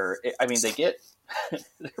holster. They get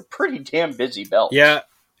they're pretty damn busy belts. Yeah,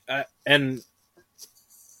 and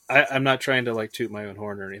I'm not trying to like toot my own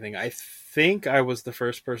horn or anything. I think I was the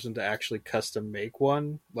first person to actually custom make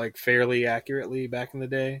one like fairly accurately back in the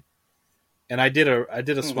day, and I did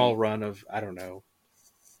a small run of, I don't know,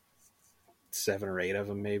 7 or 8 of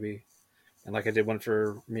them maybe. And like I did one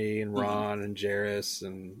for me and Ron and Jairus,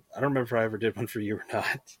 and I don't remember if I ever did one for you or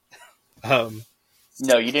not.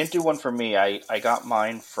 No, you didn't do one for me. I got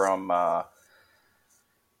mine from I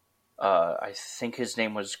think his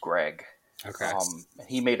name was Greg. Okay.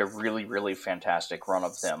 He made a really, really fantastic run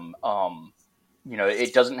of them.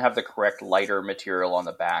 It doesn't have the correct lighter material on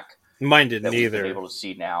the back. Mine didn't that either. We've been able to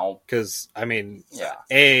see now. Because,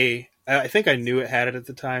 I think I knew it had it at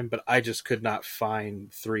the time, but I just could not find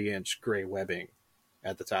 3-inch gray webbing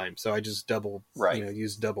at the time. So I just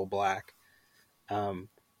used double black.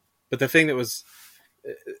 But the thing that was...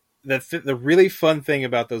 The really fun thing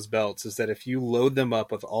about those belts is that if you load them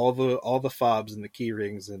up with all the fobs and the key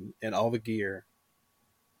rings and all the gear,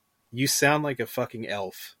 you sound like a fucking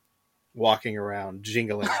elf walking around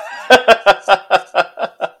jingling.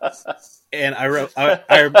 And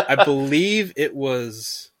I believe it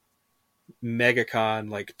was MegaCon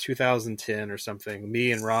like 2010 or something.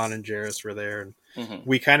 Me and Ron and Jairus were there, and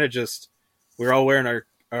we kind of we were all wearing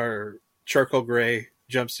our charcoal gray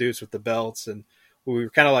jumpsuits with the belts, and we were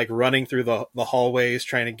kind of like running through the hallways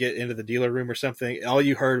trying to get into the dealer room or something. All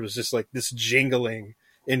you heard was just like this jingling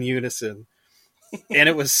in unison. And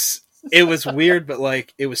it was weird, but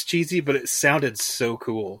like it was cheesy, but it sounded so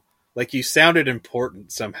cool. Like you sounded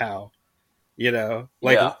important somehow, It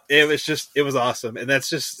was awesome. And that's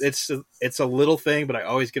just, it's a little thing, but I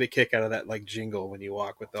always get a kick out of that like jingle when you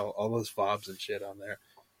walk with all those fobs and shit on there.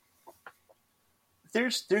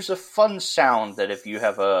 There's a fun sound that if you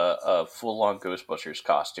have a full-on Ghostbusters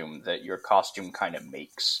costume, that your costume kind of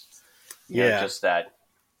makes. Just that,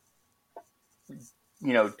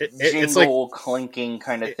 jingle, it's like, clinking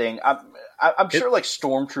kind of thing. I'm sure like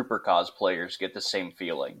Stormtrooper cosplayers get the same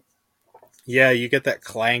feeling. Yeah, you get that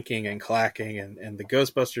clanking and clacking, and the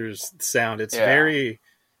Ghostbusters sound. It's very,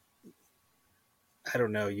 I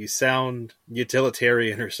don't know, you sound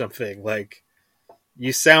utilitarian or something. Like,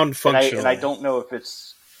 you sound functional. And I don't know if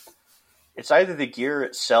it's either the gear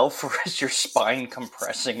itself or is your spine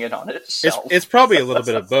compressing it on itself. It's probably a little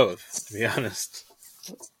bit of both, to be honest.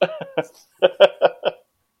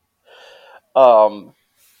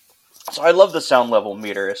 So I love the sound level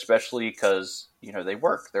meter, especially because, they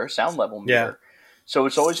work. They're a sound level meter. Yeah. So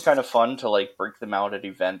it's always kind of fun to like break them out at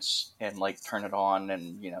events and like turn it on,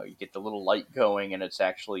 and you get the little light going and it's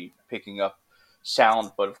actually picking up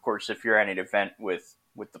sound. But of course, if you're at an event with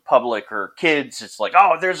the public or kids, it's like,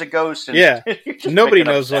 oh, there's a ghost. And nobody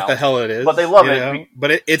knows what the hell it is, but they love it.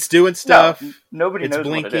 But it's doing stuff. No, nobody knows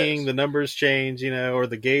blinking, what it is. the numbers change, or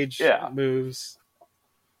the gauge moves.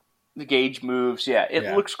 The gauge moves. Yeah,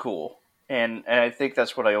 it looks cool, and I think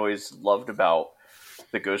that's what I always loved about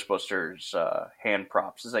the Ghostbusters hand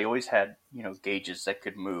props, is they always had gauges that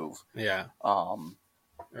could move. Yeah. Or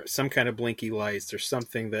some kind of blinky lights or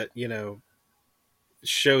something that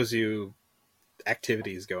shows you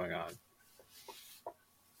activities going on.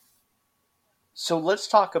 So let's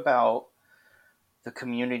talk about the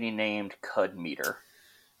community named CUD meter.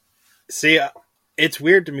 See, it's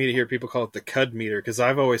weird to me to hear people call it the CUD meter, because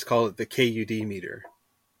I've always called it the KUD meter.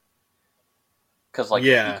 Because the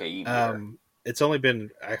PKE meter. It's only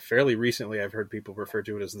been fairly recently I've heard people refer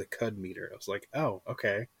to it as the CUD meter. I was like, oh,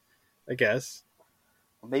 okay, I guess.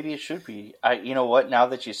 Maybe it should be. You know what? Now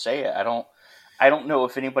that you say it, I don't know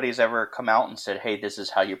if anybody's ever come out and said, "Hey, this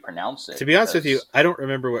is how you pronounce it." To be honest with you, I don't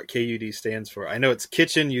remember what KUD stands for. I know it's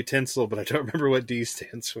kitchen utensil, but I don't remember what D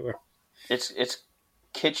stands for. It's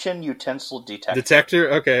kitchen utensil detector.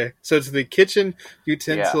 Detector? Okay, so it's the kitchen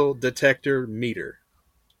utensil detector meter.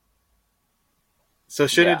 So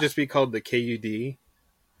shouldn't it just be called the KUD?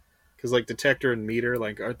 Because like detector and meter,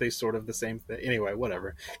 like aren't they sort of the same thing? Anyway,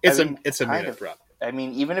 whatever. It's a meter prop. I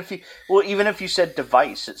mean, even if you said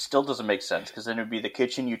device, it still doesn't make sense, because then it would be the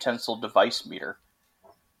kitchen utensil device meter.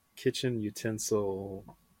 Kitchen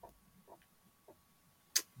utensil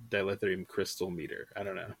dilithium crystal meter. I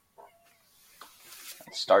don't know.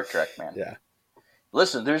 Star Trek, man. Yeah.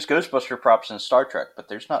 Listen, there's Ghostbuster props in Star Trek, but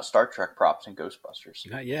there's not Star Trek props in Ghostbusters.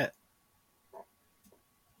 Not yet.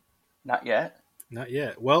 Not yet? Not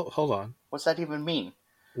yet. Well, hold on. What's that even mean?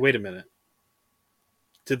 Wait a minute.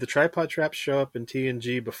 Did the tripod traps show up in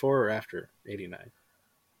TNG before or after 89?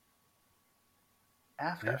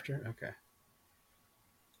 After. Okay.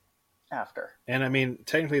 After. And I mean,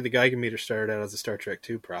 technically the Geiger meter started out as a Star Trek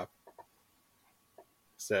II prop.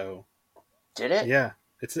 So... Did it? Yeah.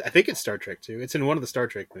 I think it's Star Trek II. It's in one of the Star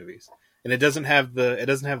Trek movies. And it doesn't have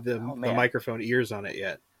the microphone ears on it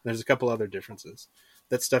yet. There's a couple other differences.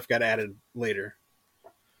 That stuff got added later.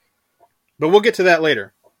 But we'll get to that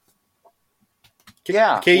later.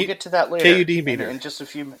 We'll get to that later. KUD meter. In just a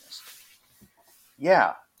few minutes.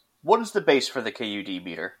 Yeah. What is the base for the KUD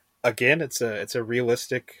meter? Again, it's a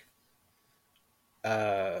realistic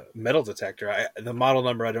metal detector. The model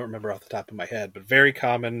number I don't remember off the top of my head, but very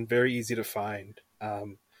common, very easy to find.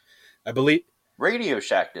 I believe Radio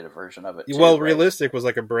Shack did a version of it too, well, right? Realistic was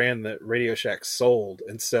like a brand that Radio Shack sold,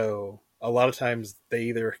 and so a lot of times they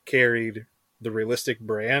either carried the Realistic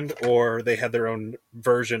brand or they had their own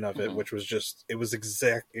version of it, which was just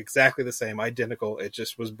exactly the same, identical. It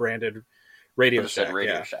just was branded Radio Shack. Said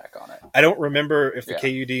Radio Shack on it. I don't remember if the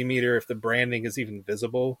KUD meter, if the branding is even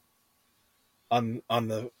visible on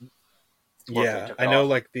the. Yeah, I know,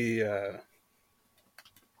 like the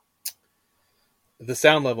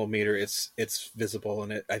sound level meter, it's visible,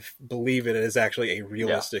 and I believe it is actually a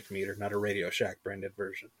Realistic meter, not a Radio Shack branded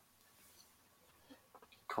version.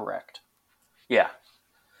 Correct. Yeah.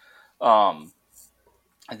 And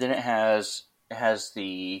then it has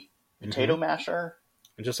the potato masher,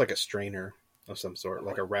 and just like a strainer of some sort,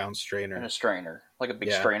 like a round strainer, and a strainer, like a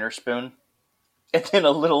big strainer spoon, and then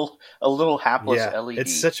a little hapless LED.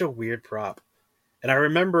 It's such a weird prop, and I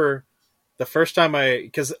remember the first time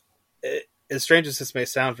because as strange as this may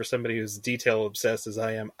sound for somebody who's detail obsessed as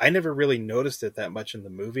I am, I never really noticed it that much in the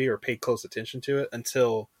movie or paid close attention to it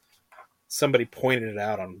until somebody pointed it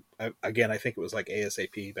out on, again, I think it was like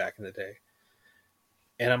ASAP back in the day.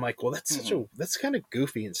 And I'm like, well, that's that's kind of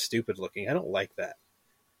goofy and stupid looking. I don't like that.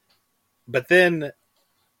 But then,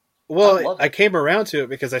 well, I came around to it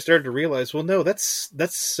because I started to realize, well, no, that's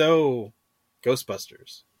so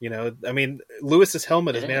Ghostbusters. You know, I mean, Lewis's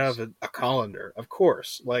helmet is made out of a colander, of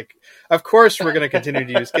course. Like, of course we're going to continue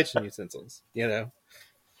to use kitchen utensils, you know?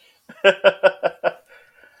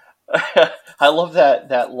 I love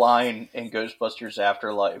that line in Ghostbusters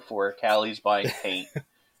Afterlife where Callie's buying paint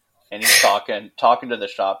and he's talking to the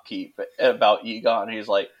shopkeep about Egon. He's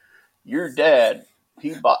like, your dad,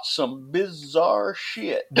 he bought some bizarre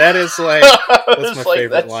shit. That is like, that's my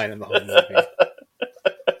favorite line in the whole movie.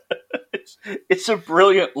 It's a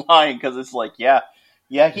brilliant line because it's like,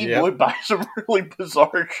 he would buy some really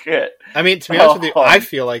bizarre shit. I mean, to be honest with you, I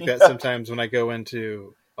feel like that sometimes when I go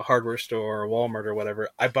into a hardware store or Walmart or whatever,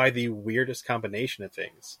 I buy the weirdest combination of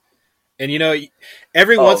things. And, you know,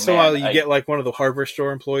 every once in a while you get like one of the hardware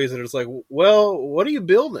store employees that is like, well, what are you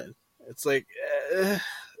building? It's like,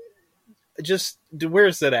 just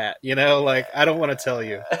where's it at? You know, like, I don't want to tell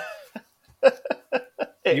you.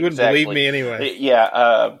 You wouldn't believe me anyway.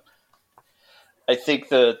 Yeah. I think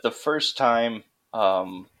the first time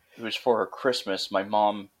it was for her Christmas, my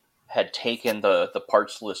mom had taken the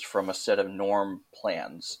parts list from a set of Norm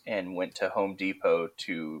plans and went to Home Depot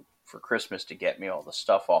for Christmas to get me all the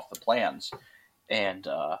stuff off the plans. And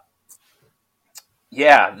the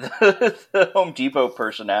Home Depot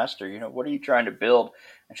person asked her, you know, what are you trying to build?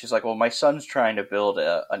 And she's like, well, my son's trying to build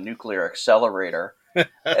a nuclear accelerator.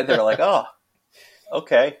 And they're like, oh,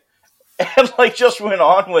 okay. And like just went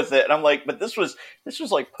on with it. And I'm like, but this was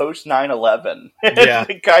like post 9/11. Yeah.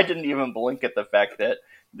 The guy didn't even blink at the fact that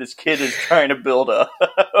this kid is trying to build a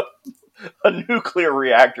nuclear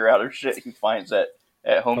reactor out of shit he finds at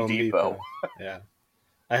Home Depot. Yeah.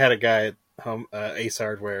 I had a guy at home, Ace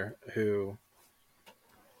Hardware, who,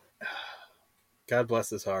 God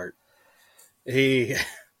bless his heart. He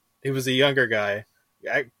was a younger guy,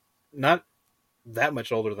 not that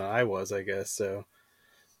much older than I was, I guess. So,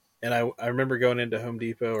 and I remember going into Home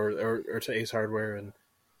Depot or to Ace Hardware, and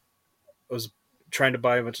I was trying to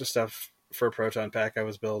buy a bunch of stuff for a proton pack I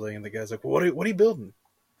was building, and the guy's like, well, what are you building?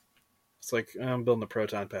 It's like, I'm building a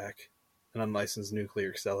proton pack, an unlicensed nuclear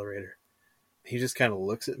accelerator. He just kind of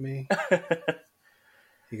looks at me.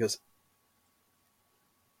 He goes,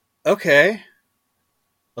 okay.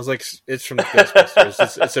 I was like, it's from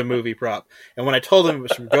Ghostbusters. It's a movie prop. And when I told him it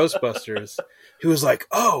was from Ghostbusters, he was like,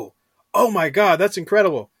 oh my God, that's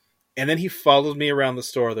incredible. And then he followed me around the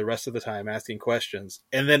store the rest of the time asking questions.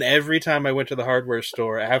 And then every time I went to the hardware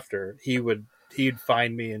store after, he'd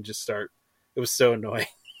find me and just start It was so annoying.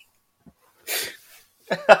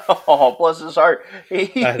 Oh, bless his heart.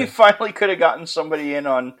 He finally could have gotten somebody in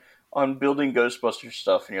on building Ghostbusters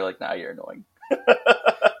stuff, and you're like, nah, you're annoying.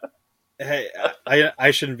 Hey,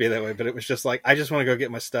 I shouldn't be that way, but it was just like, I just want to go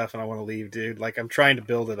get my stuff and I want to leave, dude. Like, I'm trying to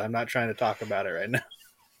build it. I'm not trying to talk about it right now.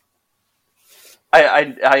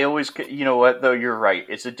 I always, you know what, though, you're right.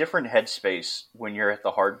 It's a different headspace when you're at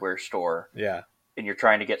the hardware store. Yeah. And you're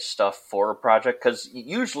trying to get stuff for a project. Because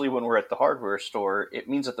usually when we're at the hardware store, it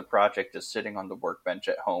means that the project is sitting on the workbench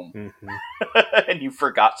at home. Mm-hmm. And you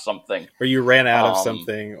forgot something. Or you ran out of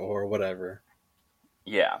something or whatever.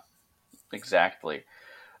 Yeah, exactly.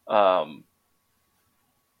 So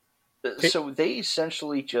they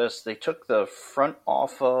essentially they took the front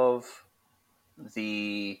off of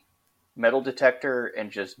the metal detector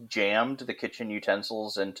and just jammed the kitchen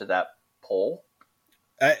utensils into that pole.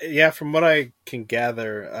 Yeah, from what I can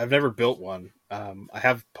gather, I've never built one. I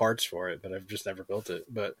have parts for it, but I've just never built it.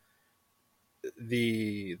 But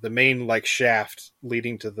the main like shaft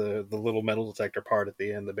leading to the little metal detector part at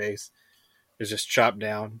the end, the base, is just chopped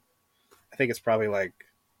down. I think it's probably like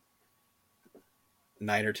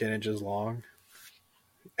 9 or 10 inches long.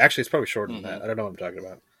 Actually, it's probably shorter than that. I don't know what I'm talking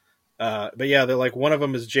about. But yeah, they're like, one of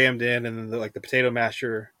them is jammed in, and then like the potato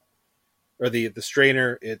masher or the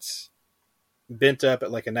strainer, it's bent up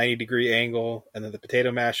at like a 90-degree angle, and then the potato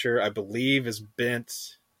masher, I believe, is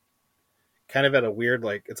bent kind of at a weird,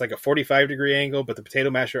 like, it's like a 45-degree angle, but the potato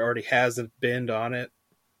masher already has a bend on it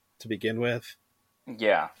to begin with.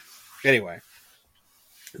 Yeah. Anyway,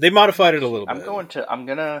 they modified it a little bit.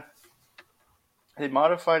 They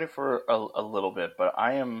modified it for a little bit, but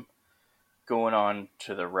I am going on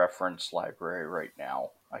to the reference library right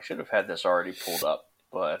now. I should have had this already pulled up.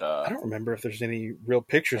 But I don't remember if there's any real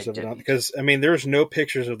pictures of it on, because I mean, there's no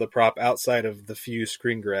pictures of the prop outside of the few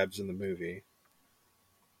screen grabs in the movie.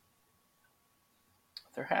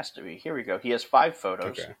 There has to be. Here we go. He has 5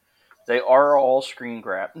 photos. Okay. They are all screen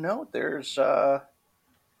grab. No, there's there's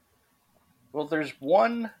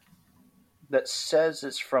one that says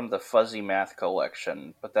it's from the Fuzzy Math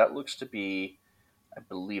collection, but that looks to be, I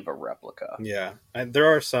believe, a replica. Yeah, and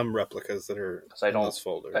there are some replicas that are in this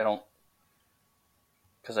folder.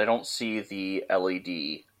 Because I don't see the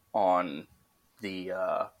LED on the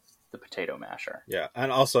potato masher. Yeah,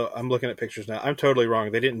 and also, I'm looking at pictures now. I'm totally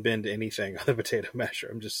wrong. They didn't bend anything on the potato masher.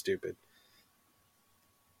 I'm just stupid.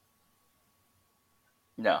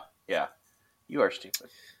 No, yeah. You are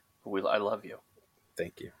stupid. I love you.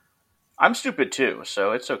 Thank you. I'm stupid too,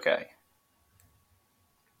 so it's okay.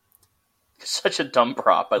 It's such a dumb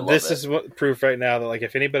prop. I love it. This is what proof right now that, like,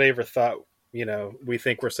 if anybody ever thought, you know, we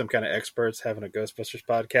think we're some kind of experts having a Ghostbusters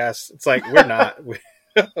podcast, it's like, we're not. We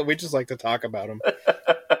just like to talk about them.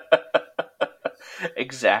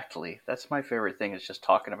 Exactly. That's my favorite thing, is just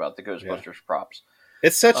talking about the Ghostbusters props.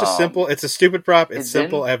 It's such a simple, it's a stupid prop. It's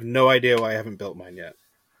simple. I have no idea why I haven't built mine yet.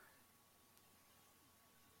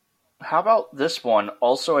 How about this one?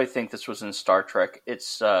 Also, I think this was in Star Trek.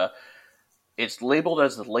 It's labeled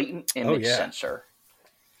as the Latent Image Sensor.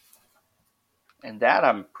 And that,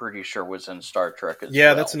 I'm pretty sure, was in Star Trek as well.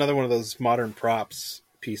 Yeah, that's another one of those modern props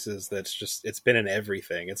pieces that's just, it's been in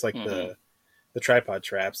everything. It's like the tripod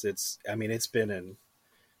traps. It's been in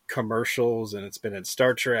commercials, and it's been in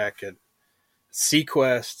Star Trek and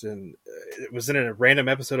Sequest, and it was in a random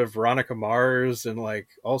episode of Veronica Mars, and like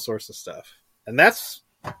all sorts of stuff. And that's...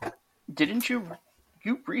 Didn't you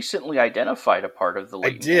recently identified a part of the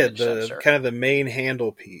Latent Image Sensor? Kind of the main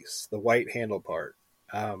handle piece, the white handle part.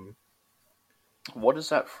 What is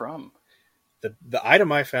that from? The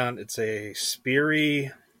item I found, it's a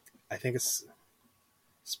Sperry, I think it's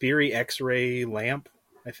Sperry X-ray lamp,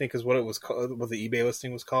 I think is what it was called, what the eBay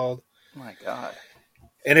listing was called. Oh my God.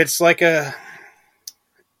 And it's like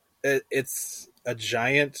it's a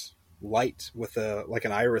giant light with like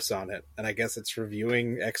an iris on it, and I guess it's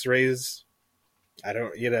reviewing X-rays. I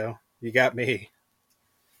don't, you got me.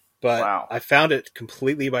 But wow. I found it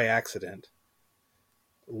completely by accident,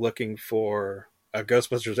 looking for a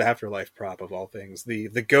Ghostbusters Afterlife prop of all things.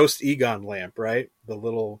 The Ghost Egon lamp, right? The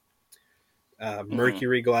little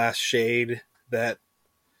mercury glass shade that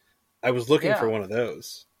I was looking for one of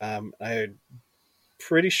those. I'm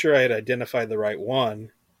pretty sure I had identified the right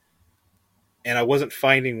one, and I wasn't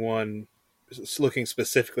finding one looking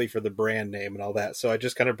specifically for the brand name and all that. So I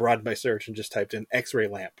just kind of broadened my search and just typed in X-ray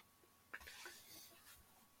lamp.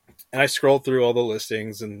 And I scrolled through all the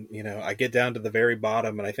listings, and, I get down to the very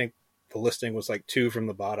bottom, and I think the listing was like 2 from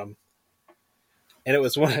the bottom. And it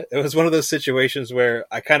was one of those situations where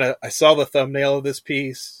I saw the thumbnail of this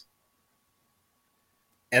piece,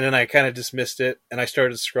 and then I kind of dismissed it, and I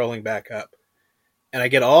started scrolling back up. And I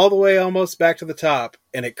get all the way almost back to the top,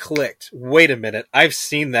 and it clicked. Wait a minute, I've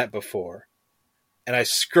seen that before. And I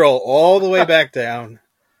scroll all the way back down,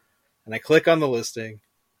 and I click on the listing,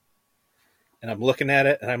 and I'm looking at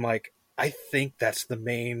it, and I'm like, I think that's the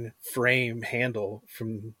main frame handle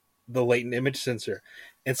from the Latent Image Sensor.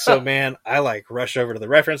 And so, man, I like rush over to the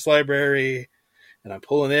reference library, and I'm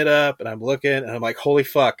pulling it up, and I'm looking, and I'm like, holy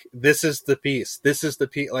fuck, this is the piece. This is the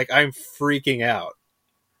piece. Like, I'm freaking out.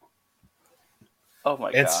 Oh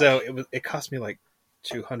my god! And so it cost me like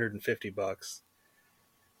 $250.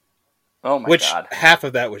 Oh my which god! Half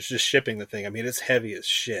of that was just shipping the thing. I mean, it's heavy as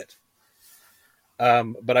shit.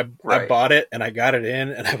 But I bought it and I got it in,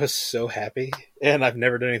 and I was so happy. And I've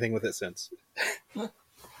never done anything with it since.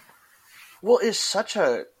 Well, it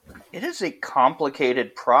is a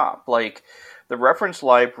complicated prop. Like, the reference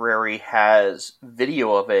library has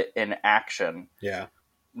video of it in action. Yeah.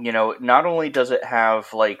 You know, not only does it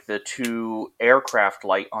have like the 2 aircraft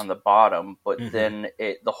light on the bottom, but then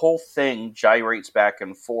the whole thing gyrates back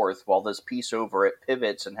and forth while this piece over it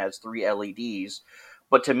pivots and has 3 LEDs.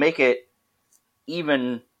 But to make it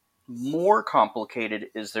even more complicated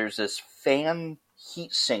is there's this fan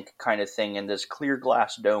heatsink kind of thing in this clear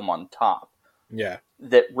glass dome on top. Yeah.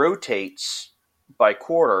 That rotates by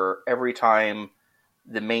quarter every time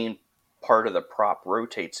the main part of the prop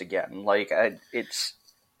rotates again. Like,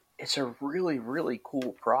 it's a really, really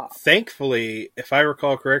cool prop. Thankfully, if I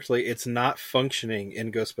recall correctly, it's not functioning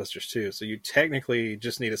in Ghostbusters 2, so you technically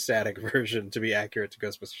just need a static version to be accurate to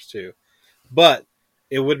Ghostbusters 2. But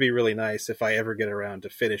it would be really nice if I ever get around to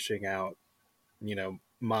finishing out,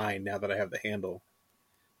 mine, now that I have the handle,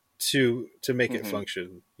 to make it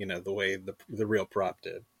function, the way the real prop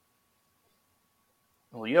did.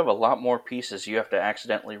 Well, you have a lot more pieces you have to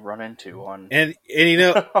accidentally run into on... And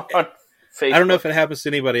on Facebook. I don't know if it happens to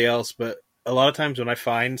anybody else, but a lot of times when I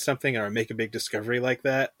find something or I make a big discovery like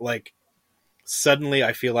that, like, suddenly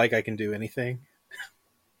I feel like I can do anything.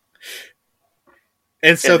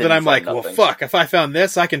 And so then I'm like, well, fuck, if I found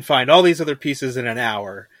this, I can find all these other pieces in an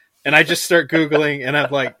hour. And I just start Googling, and I'm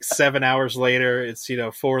like 7 hours later, it's,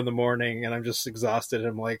 4 a.m, and I'm just exhausted. And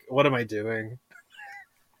I'm like, what am I doing?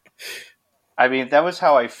 I mean, that was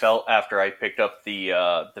how I felt after I picked up the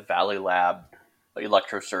Valley Lab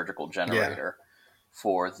electrosurgical generator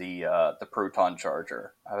for the proton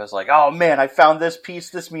charger. I was like, oh man, I found this piece.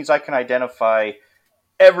 This means I can identify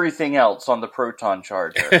everything else on the proton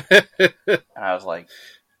charger. And I was like,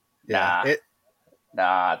 nah,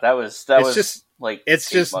 that was just like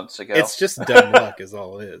it's 8 months ago. It's just dumb luck is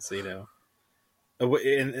all it is,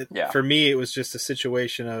 And for me, it was just a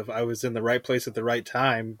situation of I was in the right place at the right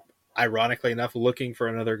time, ironically enough, looking for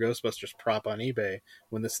another Ghostbusters prop on eBay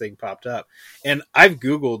when this thing popped up. And I've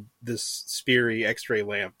Googled this Speary X-ray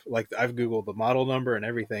lamp. Like, I've Googled the model number and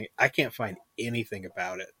everything. I can't find anything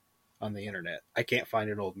about it on the internet. I can't find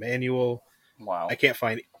an old manual. Wow. I can't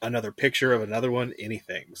find another picture of another one,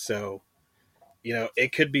 anything. So,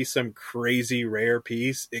 it could be some crazy rare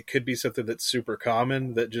piece. It could be something that's super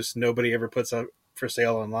common that just nobody ever puts up for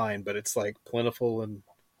sale online, but it's like plentiful and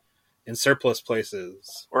in surplus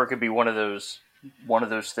places. Or it could be one of those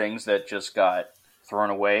things that just got thrown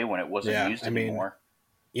away when it wasn't used anymore.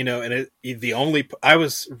 And I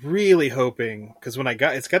was really hoping, because when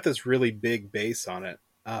it's got this really big base on it,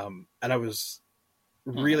 and I was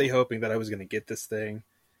really hoping that I was going to get this thing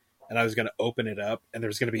and I was going to open it up and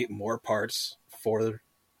there's going to be more parts for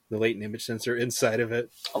the latent image sensor inside of it.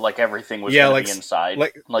 Like everything was going to be inside.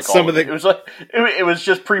 Like some of the... It was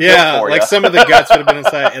just pre-built for you. Like some of the guts would have been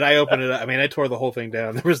inside, and I opened it up. I mean, I tore the whole thing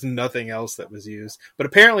down. There was nothing else that was used. But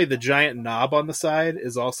apparently the giant knob on the side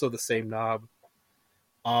is also the same knob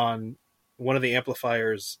on one of the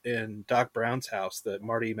amplifiers in Doc Brown's house that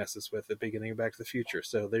Marty messes with at the beginning of Back to the Future.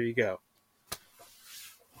 So there you go.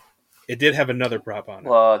 It did have another prop on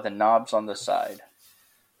it. The knob's on the side.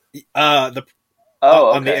 On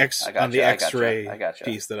the X-ray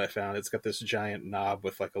piece that I found, it's got this giant knob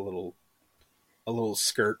with like a little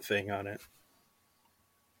skirt thing on it.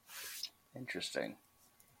 Interesting.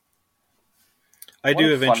 I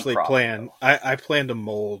do eventually plan. I plan to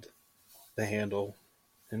mold the handle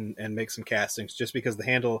and make some castings, just because the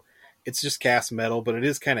handle, it's just cast metal, but it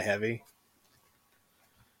is kind of heavy.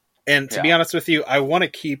 And to be honest with you, I want to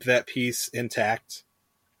keep that piece intact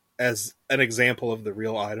as an example of the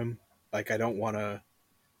real item. Like, I don't want to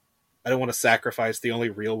sacrifice the only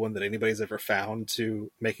real one that anybody's ever found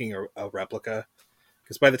to making a replica.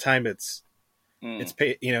 Because by the time it's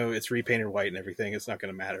repainted white and everything, it's not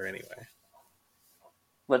going to matter anyway.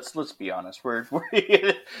 Let's be honest.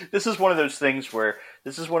 This is one of those things where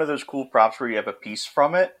this is one of those cool props where you have a piece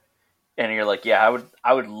from it, and you're like, yeah,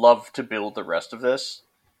 I would love to build the rest of this.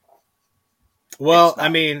 Well, I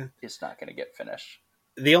mean, it's not going to get finished.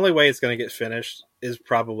 The only way it's going to get finished is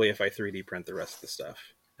probably if I 3D print the rest of the stuff.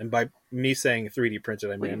 And by me saying 3D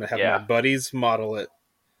printed, I mean I'm going to have my buddies model it,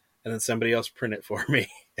 and then somebody else print it for me,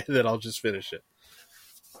 and then I'll just finish it.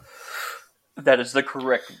 That is the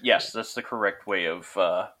correct... Yes, that's the correct way of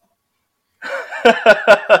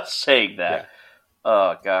saying that. Yeah.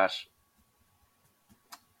 Oh, gosh.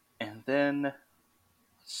 And then... Let's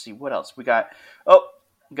see, what else? We got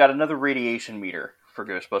another radiation meter for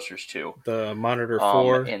Ghostbusters 2. The Monitor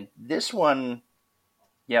 4. And this one...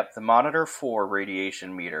 Yep, the Monitor 4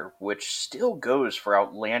 radiation meter, which still goes for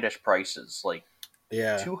outlandish prices, like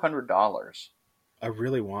 $200. I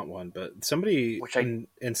really want one, but somebody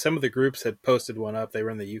in some of the groups had posted one up. They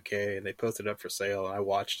were in the UK, and they posted it up for sale, and I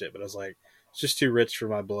watched it, but I was like, it's just too rich for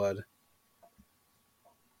my blood.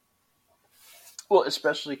 Well,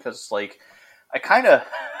 especially because, like, I kind of...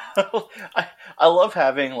 I love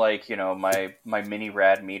having, like, you know, my mini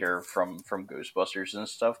rad meter from Ghostbusters and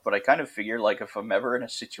stuff, but I kind of figure, like, if I'm ever in a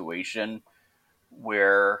situation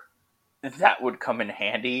where that would come in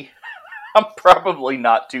handy, I'm probably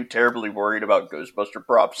not too terribly worried about Ghostbuster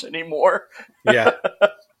props anymore. Yeah.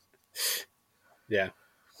 Yeah.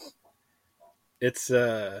 It's,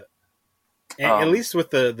 at least with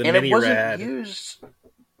the mini rad...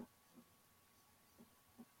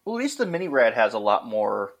 Well, at least the mini rad has a lot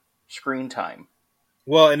more screen time.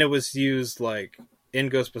 Well, and it was used, like, in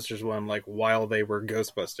Ghostbusters 1, like, while they were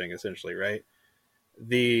ghostbusting, essentially, right?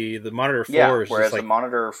 The Monitor 4 is whereas just, like... the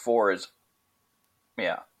Monitor 4 is...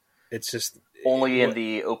 Yeah. It's just... Only in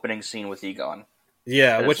the opening scene with Egon.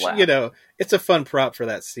 Yeah, which, you know, it's a fun prop for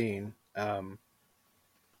that scene.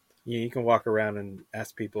 You can walk around and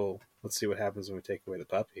ask people, let's see what happens when we take away the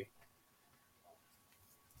puppy.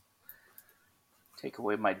 Take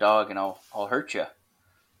away my dog and I'll hurt you.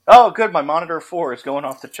 Oh, good, my Monitor 4 is going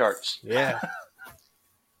off the charts. Yeah.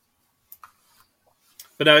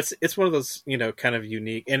 But no, it's one of those, you know, kind of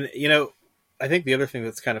unique. And, you know, I think the other thing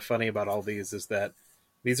that's kind of funny about all these is that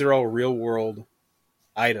these are all real-world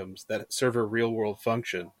items that serve a real-world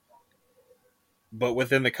function. But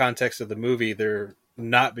within the context of the movie, they're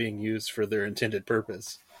not being used for their intended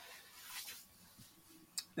purpose.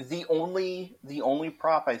 The only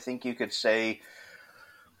prop I think you could say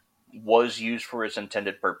was used for its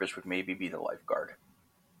intended purpose would maybe be the lifeguard.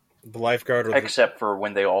 The lifeguard, except for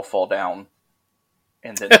when they all fall down,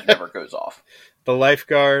 and then it never goes off. The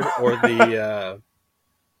lifeguard or the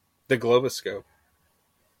globoscope,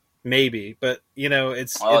 maybe. But you know,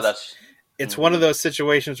 it's one of those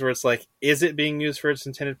situations where it's like, is it being used for its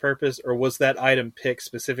intended purpose, or was that item picked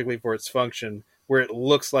specifically for its function, where it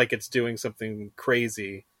looks like it's doing something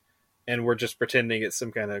crazy, and we're just pretending it's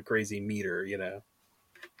some kind of crazy meter, you know?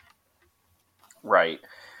 Right.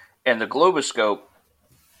 And the globoscope,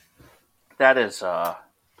 that's a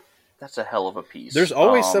hell of a piece. There's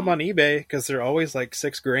always some on eBay, because they're always like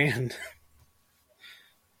 $6,000.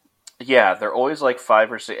 Yeah, they're always like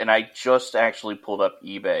 5 or 6, and I just actually pulled up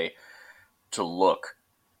eBay to look.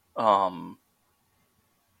 And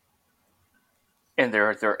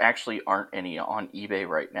there actually aren't any on eBay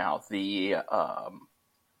right now. The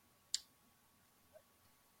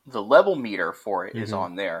level meter for it is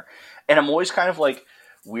on there. And I'm always kind of like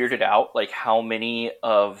weirded out, like how many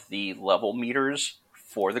of the level meters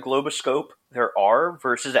for the globoscope there are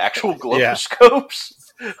versus actual globoscopes.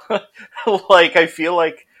 Yeah. Like, I feel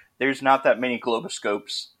like there's not that many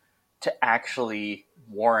globoscopes to actually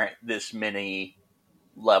warrant this many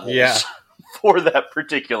levels for that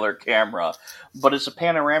particular camera. But it's a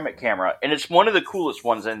panoramic camera, and it's one of the coolest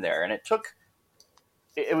ones in there. And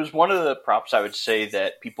it was one of the props I would say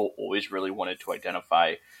that people always really wanted to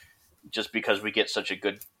identify, just because we get such a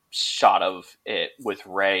good shot of it with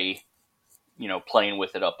Ray, you know, playing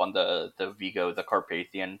with it up on the Vigo, the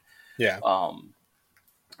Carpathian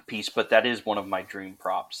piece. But that is one of my dream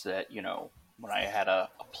props that, you know, when I had a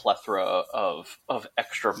plethora of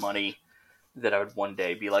extra money, that I would one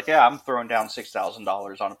day be like, yeah, I'm throwing down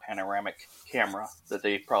 $6,000 on a panoramic camera that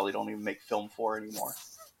they probably don't even make film for anymore.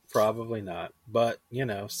 Probably not. But, you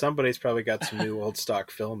know, somebody's probably got some new old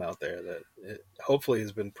stock film out there that hopefully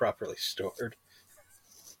has been properly stored.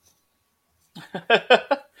 You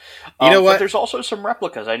know what? But there's also some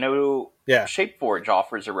replicas. I know Shapeforge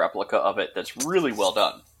offers a replica of it that's really well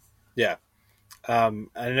done. Yeah. I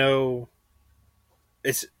know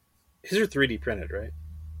his are 3D printed, right?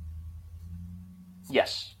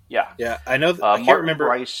 Yes. Yeah. Yeah. I know. I can't Martin remember.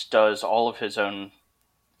 Bryce does all of his own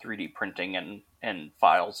 3D printing and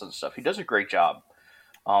files and stuff. He does a great job.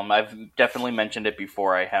 I've definitely mentioned it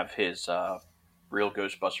before. I have his real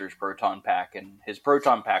Ghostbusters proton pack, and his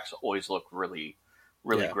proton packs always look really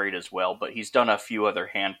great as well. But he's done a few other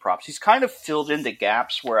hand props. He's kind of filled in the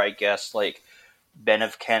gaps where I guess like Ben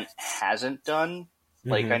of Kent hasn't done.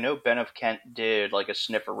 Like I know Ben of Kent did like a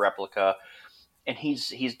sniffer replica, and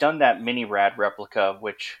he's done that mini rad replica,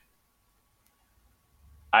 which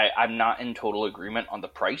I'm not in total agreement on the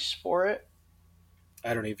price for it.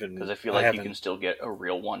 I don't even, because I feel like you can still get a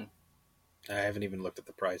real one. I haven't even looked at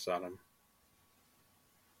the price on them.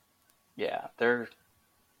 Yeah, they're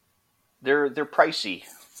pricey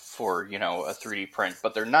for, you know, a 3D print,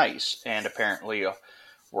 but they're nice, and apparently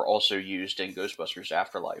were also used in Ghostbusters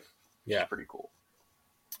Afterlife. Which is pretty cool.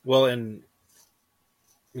 Well, and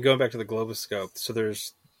going back to the Globoscope, so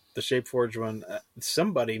there's the Shapeforge one.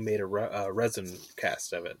 Somebody made a resin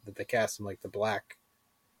cast of it that they cast in like the black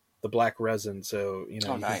resin. So you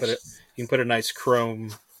know you can put a nice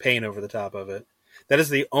chrome paint over the top of it. That is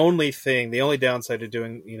the only thing. The only downside to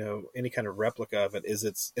doing any kind of replica of it is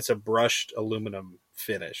it's a brushed aluminum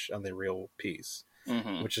finish on the real piece,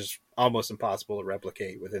 which is almost impossible to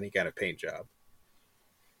replicate with any kind of paint job.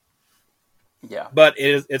 Yeah, but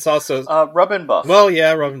it's also rub and buff. Well,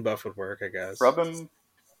 yeah, rub and buff would work, I guess.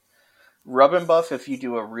 Rub and buff, if you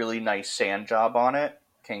do a really nice sand job on it,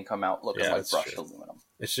 can come out looking like brushed aluminum.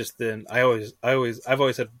 It's just then I've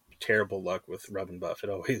always had terrible luck with rub and buff. It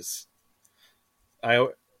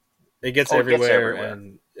gets everywhere,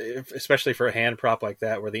 and especially for a hand prop like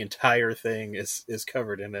that, where the entire thing is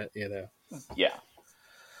covered in it. Yeah.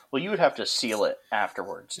 Well, you would have to seal it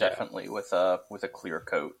afterwards, definitely, with a clear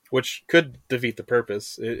coat, which could defeat the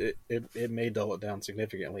purpose. It may dull it down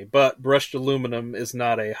significantly, but brushed aluminum is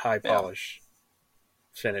not a high polish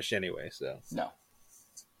finish anyway. So no.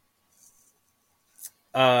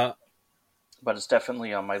 But it's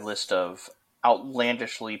definitely on my list of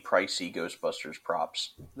outlandishly pricey Ghostbusters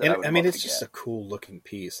props. It's just a cool looking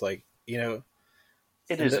piece. Like it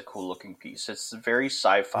is a cool looking piece. It's very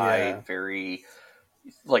sci-fi, very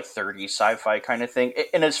like 30s sci-fi kind of thing.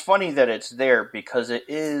 And it's funny that it's there because it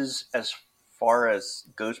is, as far as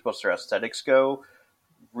Ghostbuster aesthetics go,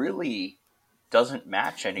 really doesn't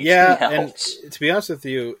match anything else. And to be honest with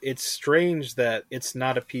you, it's strange that it's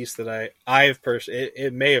not a piece that I've personally,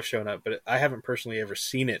 it may have shown up, but I haven't personally ever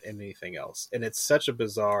seen it in anything else. And it's such a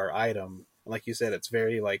bizarre item. Like you said, it's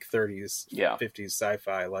very like 30s, 50s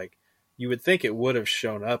sci-fi. Like you would think it would have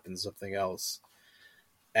shown up in something else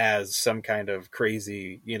as some kind of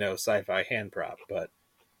crazy, sci-fi hand prop, but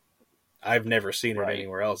I've never seen it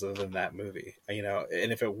anywhere else other than that movie. And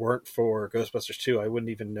if it weren't for Ghostbusters 2, I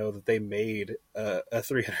wouldn't even know that they made a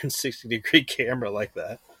 360-degree camera like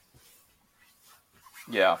that.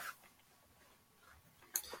 Yeah.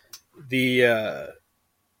 The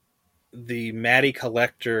Matty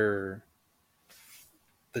Collector,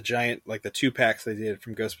 the giant, like the 2-packs they did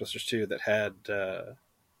from Ghostbusters 2 that had, I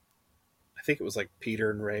think it was like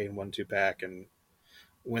Peter and Ray in one 2-pack and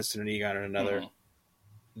Winston and Egon in another.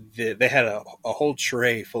 They had a whole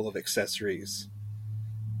tray full of accessories,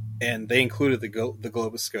 and they included the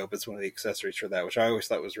Globoscope as one of the accessories for that, which I always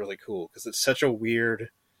thought was really cool because it's such a weird,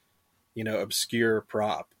 obscure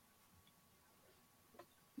prop.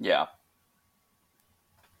 Yeah.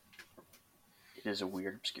 It is a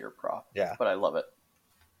weird, obscure prop. Yeah. But I love it.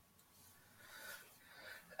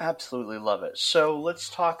 Absolutely love it. So let's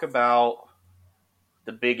talk about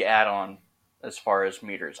the big add-on as far as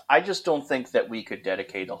meters. I just don't think that we could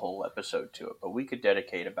dedicate a whole episode to it, but we could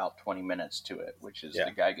dedicate about 20 minutes to it, which is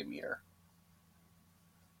the Geiger-meter.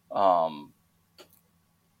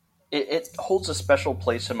 It holds a special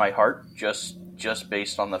place in my heart just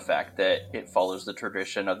based on the fact that it follows the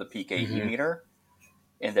tradition of the PKE meter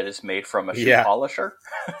and that it's made from a shoe polisher,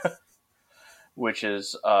 which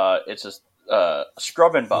is it's a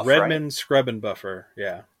scrub and buff, Redmond scrub and buffer,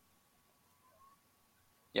 yeah.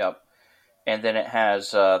 Yep. And then it has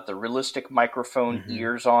the realistic microphone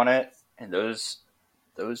ears on it, and those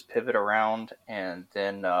pivot around, and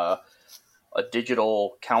then a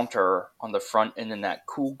digital counter on the front, and then that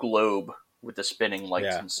cool globe with the spinning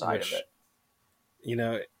lights inside of it.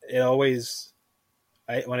 It always,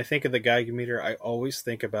 when I think of the Geiger meter, I always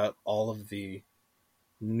think about all of the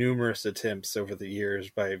numerous attempts over the years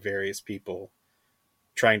by various people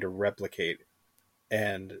trying to replicate,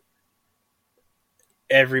 and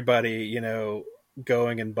everybody,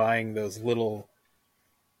 going and buying those little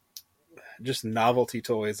just novelty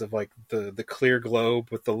toys of like the clear globe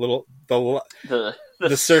with the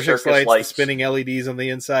circus lights, the spinning LEDs on the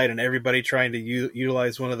inside, and everybody trying to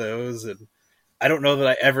utilize one of those. And I don't know that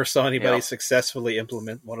I ever saw anybody successfully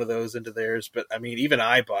implement one of those into theirs, but I mean, even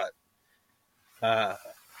I bought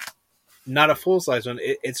not a full size one.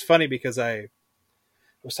 It's funny because I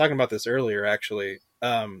was talking about this earlier, actually.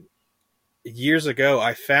 Years ago,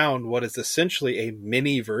 I found what is essentially a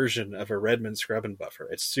mini version of a Redmond scrub and buffer.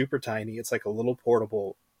 It's super tiny. It's like a little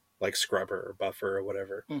portable, like scrubber or buffer or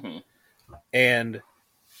whatever. Mm-hmm. And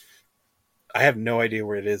I have no idea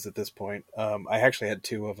where it is at this point. I actually had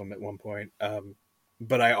 2 of them at one point.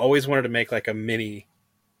 But I always wanted to make like a mini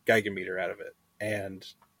Geiger out of it. And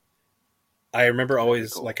I remember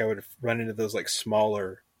always, cool. like, I would run into those like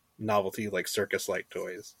smaller novelty, like circus-like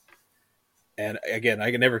toys. And again,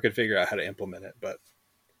 I never could figure out how to implement it. But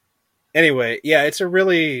anyway, yeah, it's a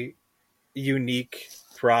really unique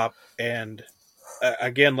prop. And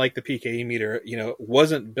again, like the PKE meter, you know, it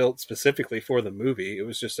wasn't built specifically for the movie. It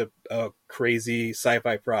was just a crazy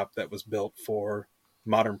sci-fi prop that was built for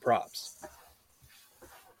modern props.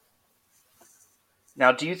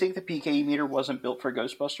 Now, do you think the PKE meter wasn't built for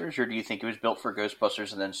Ghostbusters, or do you think it was built for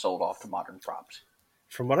Ghostbusters and then sold off to modern props?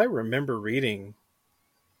 From what I remember reading,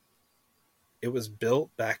 it was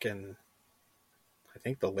built back in, I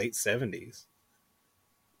think, the late 70s.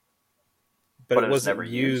 But it wasn't never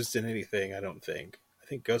used in anything, I don't think. I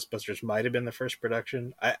think Ghostbusters might have been the first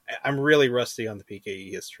production. I'm really rusty on the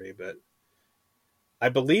PKE history, but I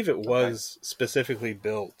believe it was specifically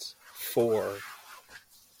built for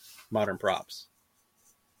modern props.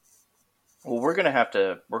 Well, we're gonna have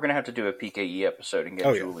to do a PKE episode and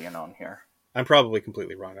get Julian on here. I'm probably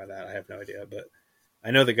completely wrong on that. I have no idea, but I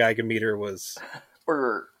know the Geiger meter was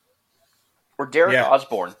or Derek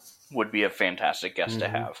Osborne would be a fantastic guest to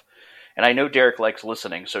have. And I know Derek likes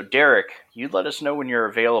listening, so Derek, you let us know when you're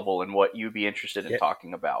available and what you'd be interested in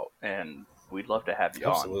talking about, and we'd love to have you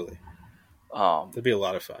on. Absolutely. It'd be a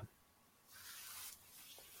lot of fun.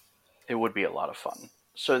 It would be a lot of fun.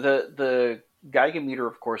 So the Geiger meter,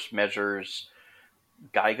 of course, measures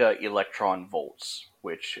Geiger electron volts,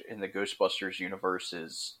 which in the Ghostbusters universe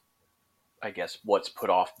is, I guess, what's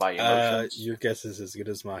put off by emotions. Your guess is as good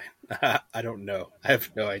as mine. I don't know. I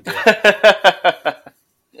have no idea.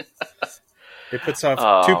 It puts off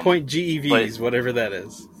 2-point GeVs, whatever that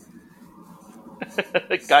is.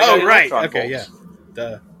 Geiger right. Volts. Okay, yeah.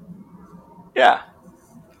 Duh. Yeah.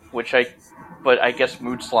 But I guess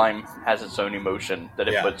Mood Slime has its own emotion that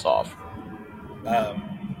it puts off.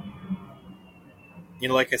 You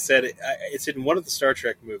know, like I said, it's in one of the Star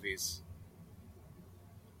Trek movies.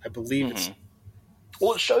 I believe it's.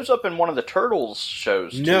 Well, it shows up in one of the Turtles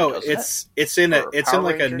shows. Too, no, doesn't it's in Or it's Power in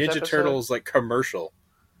like a Rangers Ninja episode? Turtles like commercial.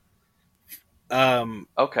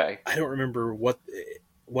 Okay. I don't remember what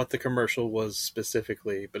the commercial was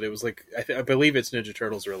specifically, but it was like I believe it's Ninja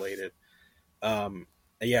Turtles related.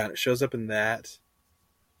 Yeah, it shows up in that.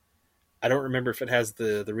 I don't remember if it has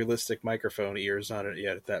the realistic microphone ears on it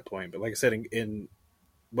yet at that point, but like I said, in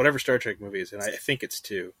whatever Star Trek movie is, and I think it's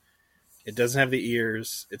 2, it doesn't have the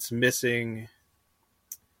ears. It's missing.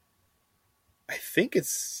 I think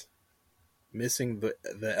it's missing the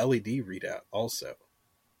LED readout also.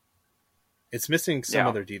 It's missing some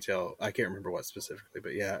other detail. I can't remember what specifically,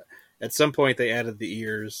 but yeah, at some point they added the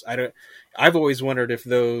ears. I've always wondered if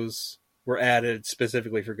those were added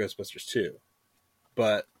specifically for Ghostbusters 2.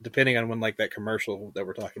 But depending on when like that commercial that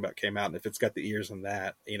we're talking about came out, and if it's got the ears in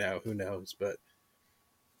that, you know, who knows? But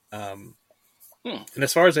and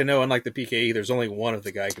as far as I know, unlike the PKE, there's only one of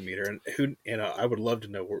the Geiger meter, and I would love to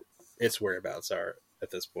know where its whereabouts are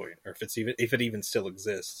at this point, or if it even still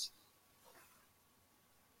exists.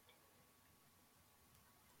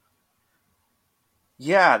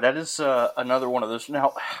 Yeah, that is another one of those.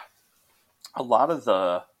 Now, a lot of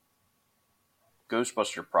the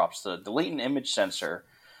Ghostbuster props, the Latent Image Sensor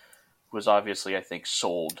was obviously, I think,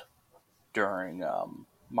 sold during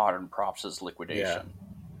Modern Props' liquidation. Yeah.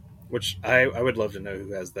 Which I would love to know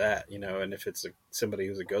who has that, you know, and if it's somebody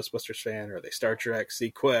who's a Ghostbusters fan, or are they Star Trek,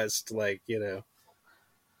 Sequest, like, you know.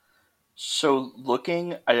 So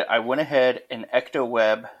looking, I went ahead and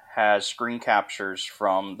EctoWeb has screen captures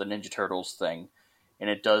from the Ninja Turtles thing, and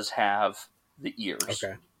it does have the ears.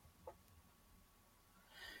 Okay.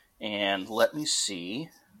 And let me see.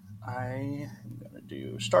 I am going to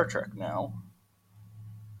do Star Trek now.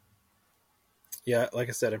 Yeah, like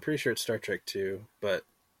I said, I'm pretty sure it's Star Trek 2, but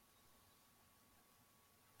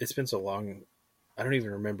it's been so long, I don't even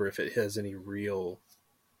remember if it has any real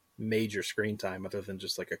major screen time other than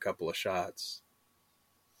just like a couple of shots.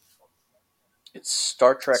 It's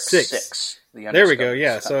Star Trek 6. There we go,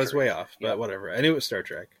 yeah, so I was way off, but whatever. I knew it was Star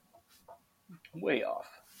Trek. Way off.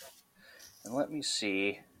 And let me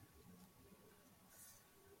see.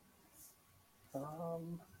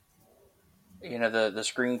 You know, the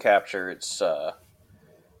screen capture, it's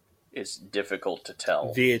difficult to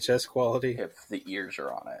tell VHS quality? if the ears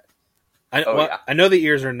are on it. I know the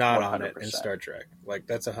ears are not 100%. on it in Star Trek. Like,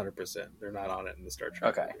 that's 100%. They're not on it in the Star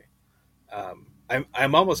Trek movie.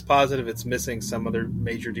 I'm almost positive it's missing some other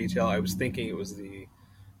major detail. I was thinking it was the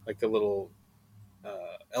little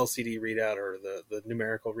LCD readout or the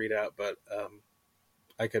numerical readout, but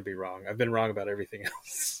I could be wrong. I've been wrong about everything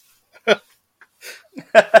else.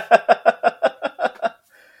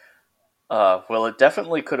 Well, it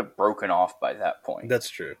definitely could have broken off by that point. That's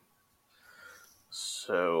true.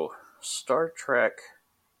 So, Star Trek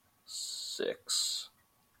 6.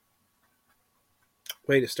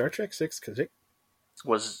 Wait, is Star Trek 6? Because it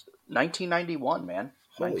was 1991, man.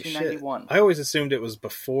 Holy 1991. Shit. I always assumed it was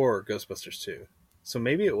before Ghostbusters 2. So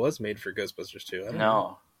maybe it was made for Ghostbusters 2. I don't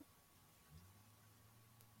know.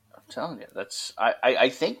 I'm telling you, I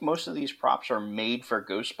think most of these props are made for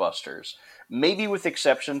Ghostbusters. Maybe with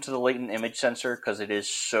exception to the latent image sensor, because it is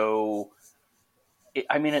so...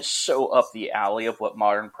 it's so up the alley of what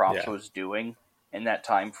modern props was doing in that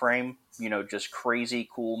time frame. Just crazy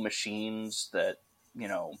cool machines that,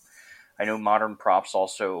 I know modern props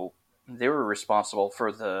also, they were responsible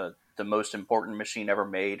for the most important machine ever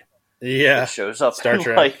made. Yeah. It shows up Star in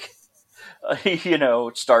Trek.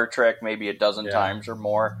 Star Trek maybe a dozen times or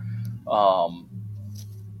more.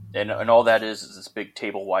 And all that is this big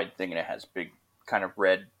table-wide thing, and it has big kind of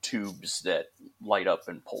red tubes that light up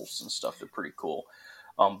and pulse and stuff. They're pretty cool.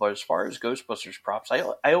 But as far as Ghostbusters props,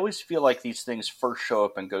 I always feel like these things first show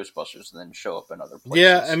up in Ghostbusters and then show up in other places.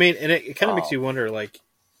 Yeah, and it kind of makes you wonder, like,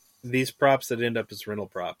 these props that end up as rental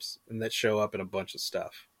props and that show up in a bunch of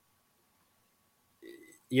stuff.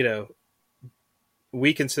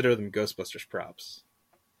 We consider them Ghostbusters props.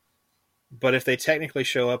 But if they technically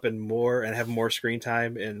show up in more and have more screen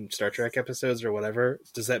time in Star Trek episodes or whatever,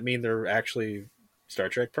 does that mean they're actually Star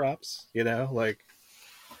Trek props? Like...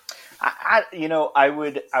 I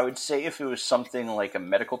would say if it was something like a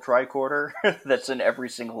medical tricorder that's in every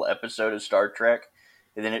single episode of Star Trek,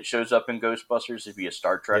 and then it shows up in Ghostbusters, it'd be a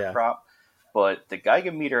Star Trek prop. But the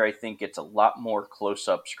Geiger meter, I think, gets a lot more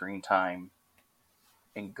close-up screen time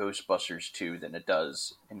in Ghostbusters 2 than it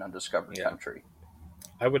does in Undiscovered Country.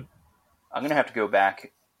 I'm going to have to go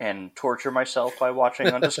back and torture myself by watching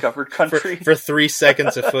Undiscovered Country. for 3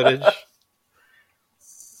 seconds of footage.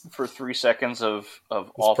 For 3 seconds of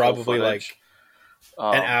it's awful probably footage.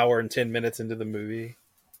 Like an hour and 10 minutes into the movie.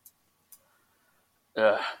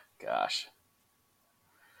 Gosh.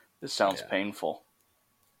 This sounds painful.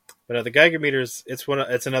 But the Geiger meters, it's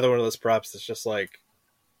another one of those props that's just like,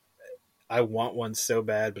 I want one so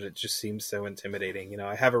bad, but it just seems so intimidating.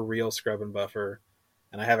 I have a real scrub and buffer,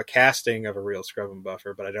 and I have a casting of a real scrub and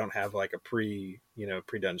buffer, but I don't have like a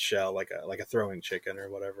pre-done shell, like a throwing chicken or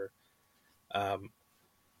whatever.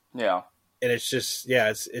 Yeah. And it's just,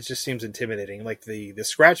 it just seems intimidating. Like the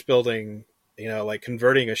scratch building, like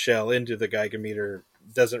converting a shell into the Geiger meter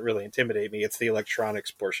doesn't really intimidate me. It's the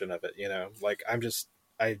electronics portion of it, like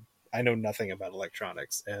I know nothing about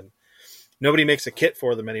electronics, and nobody makes a kit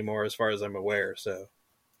for them anymore as far as I'm aware. So.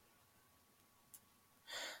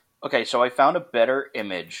 Okay. So I found a better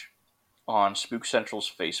image on Spook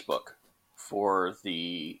Central's Facebook for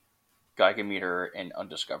the Geiger meter in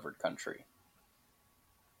Undiscovered Country.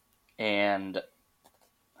 And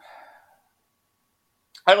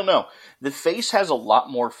I don't know. The face has a lot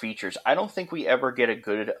more features. I don't think we ever get a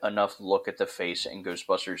good enough look at the face in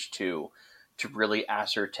Ghostbusters 2 to really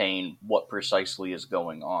ascertain what precisely is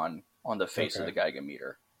going on the face of the Geiger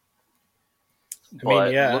meter.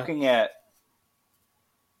 But looking at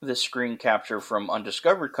the screen capture from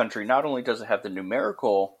Undiscovered Country, not only does it have the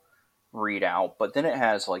numerical readout, but then it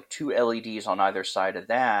has like 2 LEDs on either side of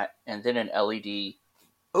that, and then an LED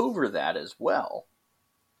over that as well.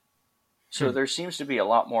 So there seems to be a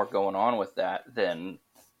lot more going on with that than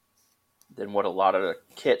what a lot of the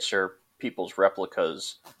kits or people's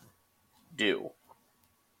replicas do.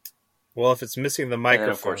 Well, if it's missing the microphone, and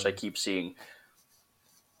then of course I keep seeing.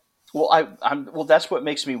 Well, that's what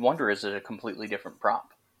makes me wonder: is it a completely different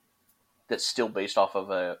prop that's still based off of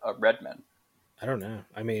a Redman? I don't know.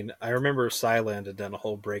 I remember Cyland had done a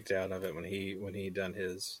whole breakdown of it when he done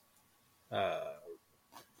his.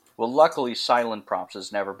 Well, luckily, Silent Props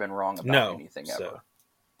has never been wrong about anything ever.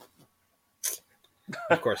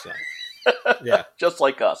 Of course not. Yeah. Just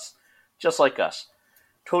like us.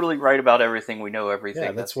 Totally right about everything. We know everything.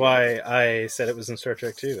 Yeah, that's why I said it was in Star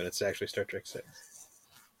Trek 2, and it's actually Star Trek 6.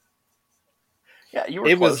 Yeah, you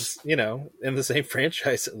were close. It was, in the same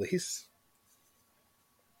franchise at least.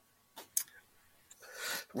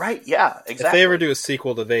 Right, yeah, exactly. If they ever do a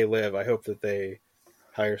sequel to They Live, I hope that they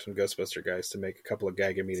hire some Ghostbuster guys to make a couple of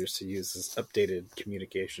Geiger meters to use as updated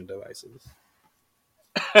communication devices.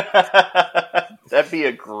 That'd be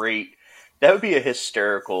a great That would be a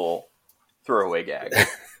hysterical throwaway gag.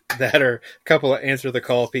 That or a couple of answer the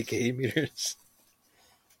call PKE meters.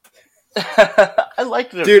 I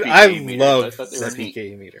liked the Dude, PKE I meters. love thought they the were neat.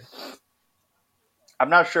 PKE meter. I'm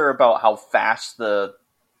not sure about how fast the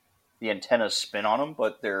antennas spin on them,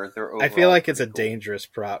 but they're overall I feel like it's a cool. dangerous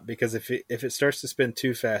prop because if it starts to spin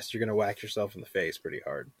too fast, you're going to whack yourself in the face pretty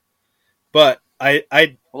hard. But I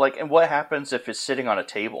and what happens if it's sitting on a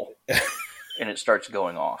table and it starts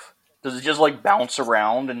going off? Does it just like bounce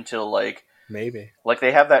around until maybe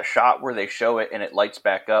they have that shot where they show it and it lights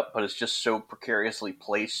back up, but it's just so precariously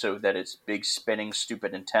placed so that its big spinning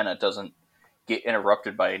stupid antenna doesn't get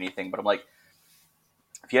interrupted by anything. But I'm like,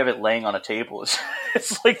 if you have it laying on a table,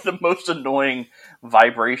 it's like the most annoying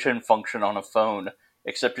vibration function on a phone,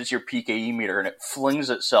 except it's your PKE meter and it flings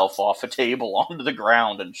itself off a table onto the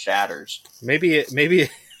ground and shatters. Maybe it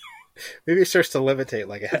starts to levitate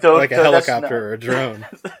like a helicopter or a drone.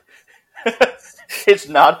 It's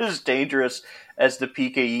not as dangerous as the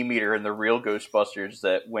PKE meter in the real Ghostbusters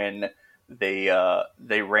that when they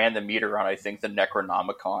ran the meter on, I think, the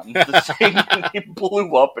Necronomicon. The thing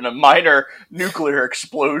blew up in a minor nuclear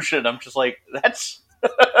explosion. I'm just like, that's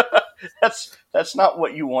not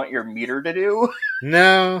what you want your meter to do.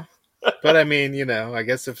 No, but I mean, I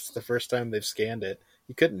guess if it's the first time they've scanned it,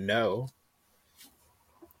 you couldn't know.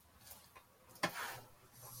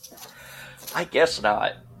 I guess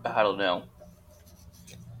not. I don't know.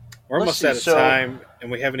 We're almost out of time, and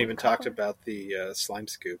we haven't even talked about the slime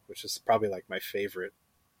scoop, which is probably like my favorite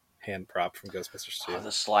hand prop from Ghostbusters 2. Oh, the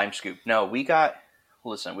slime scoop. No, we got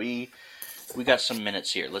some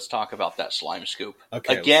minutes here. Let's talk about that slime scoop.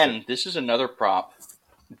 Okay. Again, this is another prop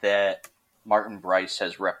that Martin Bryce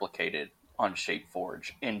has replicated on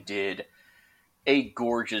Shapeforge and did a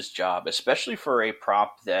gorgeous job, especially for a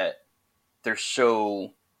prop that there's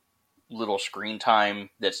so little screen time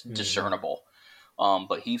that's discernible.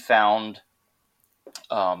 But he found,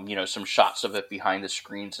 some shots of it behind the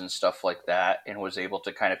screens and stuff like that, and was able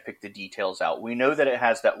to kind of pick the details out. We know that it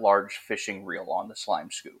has that large fishing reel on the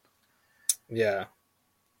slime scoop. Yeah,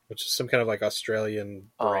 which is some kind of like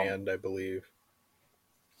Australian brand, I believe.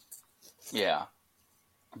 Yeah,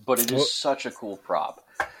 but it is such a cool prop.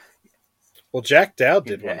 Well, Jack Dowd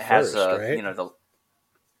did one first, right?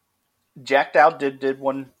 Jack Dowd did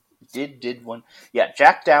one. Yeah,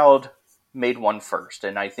 Jack Dowd made one first,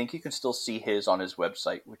 and I think you can still see his on his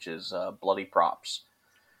website, which is Bloody Props.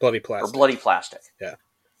 Bloody Plastic. Or Bloody Plastic. Yeah.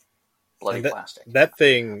 Bloody Plastic. That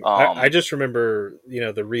thing, I just remember,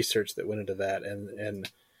 the research that went into that, and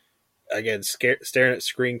again, staring at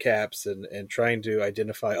screen caps and trying to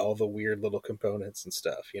identify all the weird little components and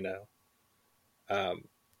stuff,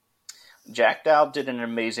 Jack Dowd did an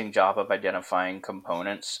amazing job of identifying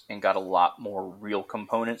components and got a lot more real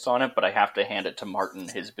components on it, but I have to hand it to Martin.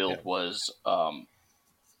 His build was a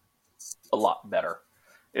lot better.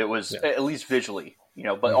 It was, at least visually,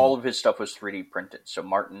 but all of his stuff was 3D printed, so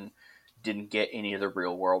Martin didn't get any of the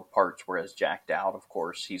real world parts, whereas Jack Dowd, of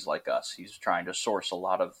course, he's like us. He's trying to source a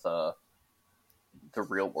lot of the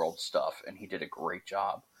real world stuff, and he did a great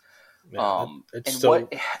job. Yeah, it's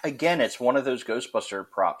one of those Ghostbuster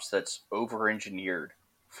props that's over-engineered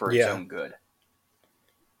for its own good.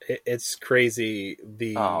 It's crazy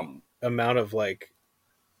the amount of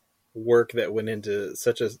work that went into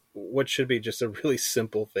what should be just a really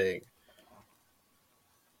simple thing.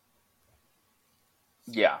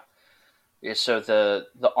 Yeah. So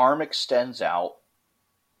the arm extends out,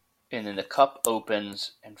 and then the cup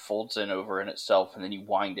opens and folds in over in itself, and then you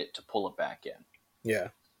wind it to pull it back in. Yeah.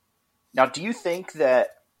 Now, do you think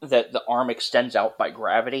that the arm extends out by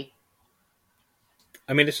gravity?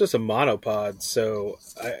 I mean, it's just a monopod, so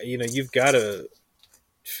you've got to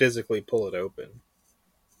physically pull it open.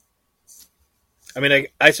 I mean,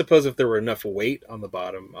 I suppose if there were enough weight on the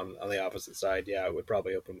bottom, on the opposite side, it would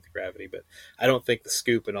probably open with gravity. But I don't think the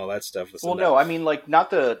scoop and all that stuff was. Well, enough. no, I mean, not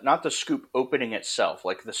the scoop opening itself.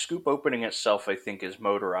 The scoop opening itself, I think, is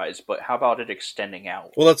motorized. But how about it extending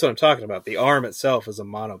out? Well, that's what I'm talking about. The arm itself is a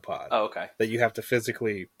monopod. Oh, okay. That you have to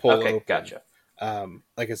physically pull open. Okay, gotcha.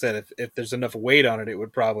 Like I said, if there's enough weight on it, it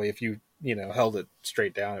would probably, if you held it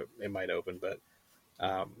straight down, it might open. But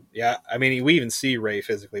I mean, we even see Ray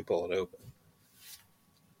physically pull it open.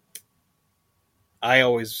 I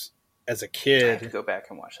always, as a kid... I have to go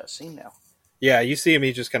back and watch that scene now. Yeah, you see him,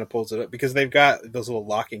 he just kind of pulls it up, because they've got those little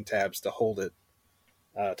locking tabs to hold it,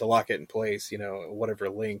 to lock it in place, whatever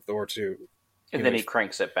length, or to... And then he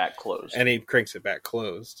cranks it back closed.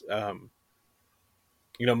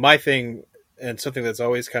 My thing, and something that's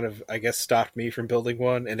always kind of, I guess, stopped me from building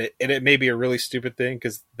one, and it may be a really stupid thing,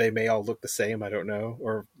 because they may all look the same, I don't know,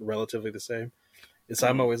 or relatively the same, is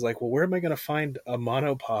I'm always like, well, where am I going to find a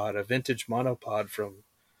monopod, a vintage monopod from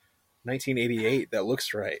 1988 that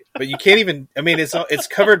looks right? But you can't even. I mean, it's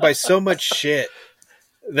covered by so much shit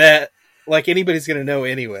that like anybody's going to know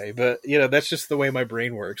anyway. But that's just the way my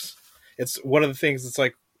brain works. It's one of the things that's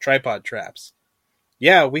like tripod traps.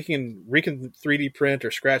 Yeah, we can 3D print or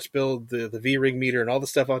scratch build the V-ring meter and all the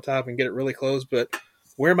stuff on top and get it really close, but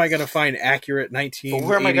where am I going to find accurate 1980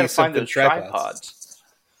 where am I going to find those tripods?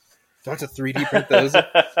 Do I have to 3D print those?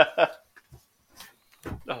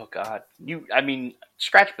 Oh God,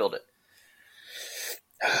 scratch build it.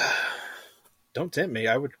 Don't tempt me.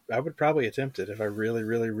 I would probably attempt it if I really,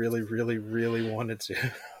 really, really, really, really wanted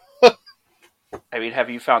to. I mean, have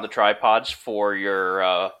you found the tripods for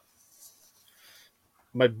your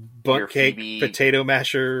my bunk cake Phoebe, potato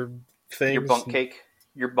masher things?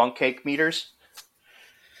 Your bunk cake meters?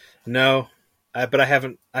 No, but I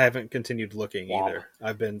haven't continued looking either.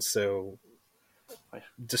 I've been so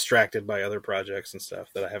distracted by other projects and stuff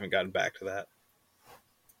that I haven't gotten back to that.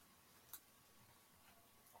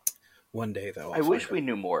 One day, though, I wish we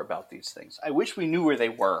knew more about these things. I wish we knew where they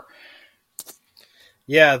were.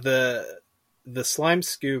 Yeah, the slime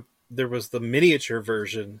scoop, there was the miniature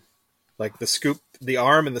version. Like the scoop, the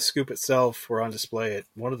arm and the scoop itself were on display at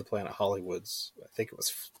one of the Planet Hollywoods. I think it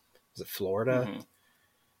was it Florida? Mm-hmm.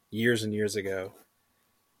 Years and years ago.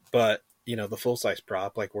 But, the full-size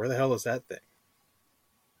prop, like, where the hell is that thing?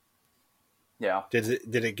 Yeah. Did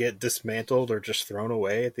it get dismantled or just thrown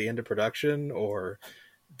away at the end of production? Or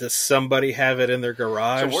does somebody have it in their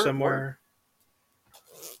garage somewhere?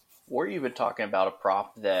 We're even talking about a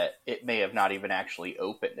prop that it may have not even actually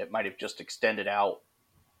opened. It might have just extended out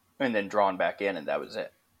and then drawn back in, and that was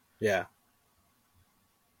it. Yeah.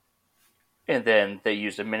 And then they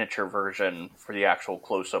used a miniature version for the actual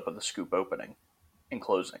close-up of the scoop opening and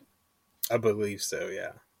closing. I believe so,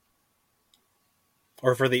 yeah.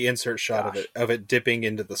 Or for the insert shot of it dipping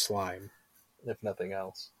into the slime, if nothing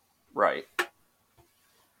else. Right.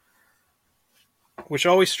 Which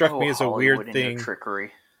always struck me as a Hollywood weird thing.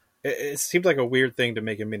 Trickery. It seemed like a weird thing to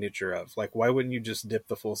make a miniature of. Like, why wouldn't you just dip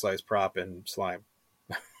the full-size prop in slime?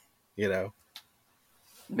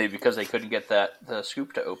 Maybe because they couldn't get the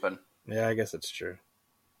scoop to open. Yeah, I guess it's true.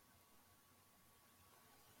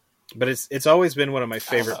 But it's always been one of my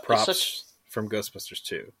favorite props from Ghostbusters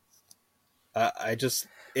 2.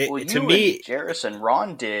 To me, Jarrus and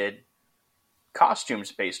Ron did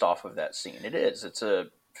costumes based off of that scene. It's a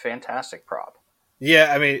fantastic prop.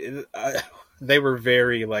 Yeah, I mean, they were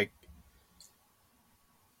very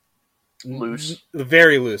loose,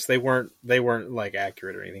 very loose. They weren't like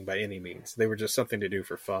accurate or anything by any means. They were just something to do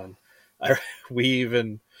for fun. We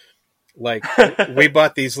even we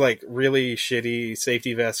bought these really shitty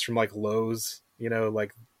safety vests from Lowe's,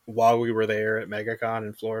 while we were there at MegaCon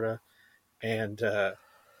in Florida, and I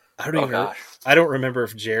don't remember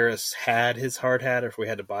if Jarrus had his hard hat or if we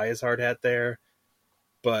had to buy his hard hat there,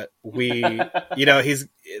 but we,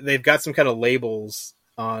 they've got some kind of labels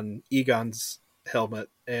on Egon's helmet,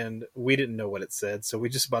 and we didn't know what it said, so we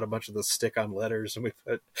just bought a bunch of those stick-on letters, and we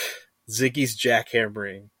put Ziggy's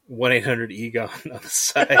jackhammering 1-800-EGON on the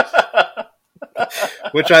side,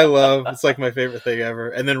 which I love. It's like my favorite thing ever.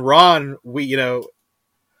 And then Ron, we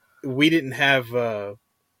didn't have,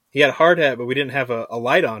 he had a hard hat, but we didn't have a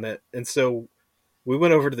light on it, and so we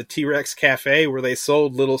went over to the T-Rex Cafe where they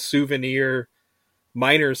sold little souvenir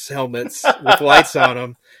miners helmets with lights on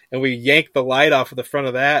them, and we yanked the light off of the front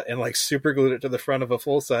of that and super glued it to the front of a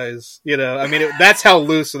full size. That's how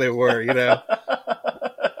loose they were.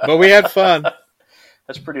 But we had fun.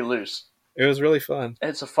 That's pretty loose. It was really fun.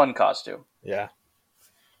 It's a fun costume. Yeah.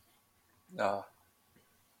 Well,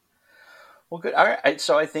 good. All right.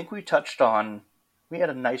 So I think we had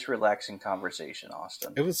a nice, relaxing conversation,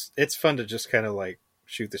 Austin. It's fun to just kind of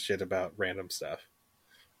shoot the shit about random stuff.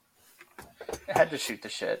 I had to shoot the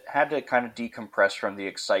shit. Had to kind of decompress from the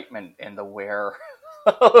excitement and the wear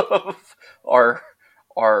of our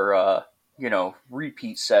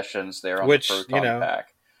repeat sessions there on the Proton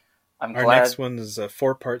Pack. Our next one is a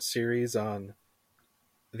 4-part series on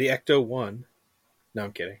the Ecto-1. No,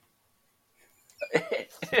 I'm kidding.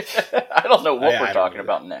 I don't know what we're talking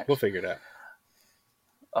about next. We'll figure it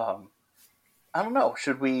out. I don't know.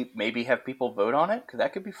 Should we maybe have people vote on it? Because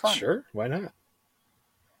that could be fun. Sure, why not?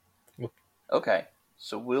 Okay,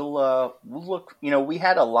 so we'll look. We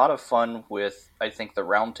had a lot of fun with, I think, the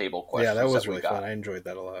roundtable questions. Yeah, that was really fun. I enjoyed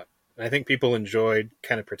that a lot. And I think people enjoyed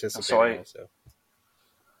kind of participating also.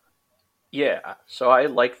 Yeah, so I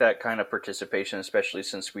like that kind of participation, especially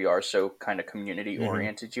since we are so kind of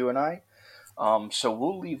community-oriented, you and I. So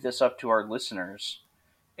we'll leave this up to our listeners,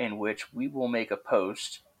 in which we will make a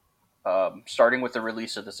post starting with the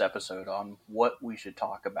release of this episode, on what we should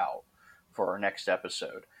talk about for our next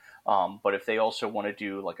episode. But if they also want to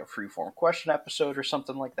do like a freeform question episode or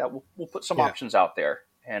something like that, we'll put some options out there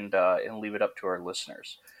and leave it up to our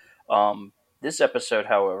listeners. This episode,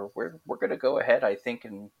 however, we're going to go ahead, I think,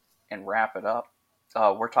 and wrap it up.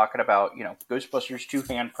 We're talking about, Ghostbusters 2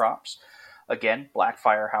 hand props. Again, Black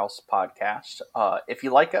Firehouse Podcast. If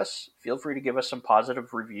you like us, feel free to give us some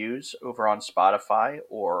positive reviews over on Spotify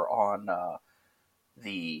or on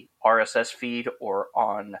the RSS feed or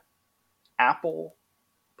on Apple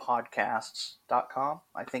podcasts.com,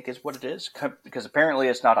 I think is what it is, because apparently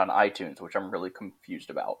it's not on iTunes, which I'm really confused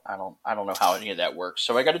about. I don't know how any of that works,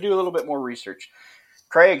 so I got to do a little bit more research.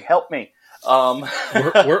 Craig, help me.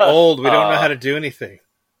 We're old. We don't know how to do anything.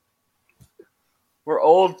 We're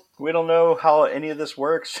old. We don't know how any of this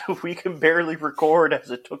works. We can barely record, as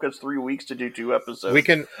it took us 3 weeks to do 2 episodes. We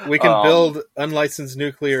can build unlicensed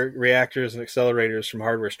nuclear reactors and accelerators from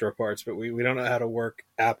hardware store parts, but we don't know how to work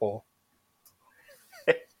Apple.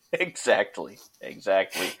 Exactly.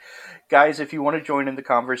 Guys, if you want to join in the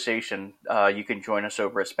conversation, you can join us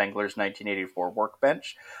over at Spengler's 1984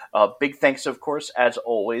 Workbench. Big thanks, of course, as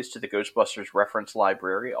always, to the Ghostbusters Reference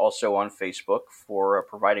Library, also on Facebook, for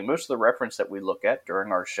providing most of the reference that we look at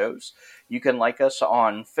during our shows. You can like us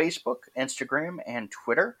on Facebook, Instagram, and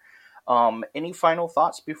Twitter. Any final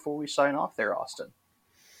thoughts before we sign off there, Austin?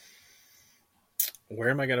 Where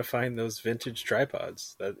am I going to find those vintage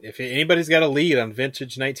tripods? If anybody's got a lead on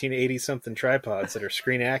vintage 1980-something tripods that are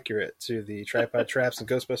screen accurate to the tripod traps in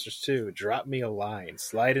Ghostbusters 2, drop me a line.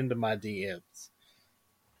 Slide into my DMs.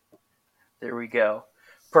 There we go.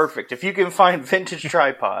 Perfect. If you can find vintage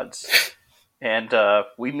tripods, and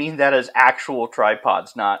we mean that as actual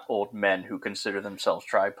tripods, not old men who consider themselves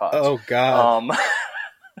tripods. Oh, God.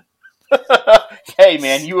 Hey,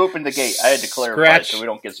 man, you opened the gate. I had to clarify so we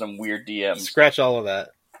don't get some weird DMs. Scratch all of that.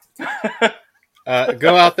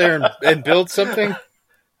 Go out there and build something.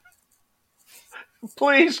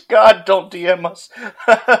 Please, God, don't DM us.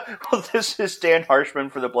 Well, this is Dan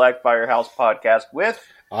Harshman for the Black Firehouse Podcast with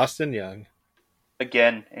Austin Young.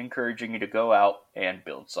 Again, encouraging you to go out and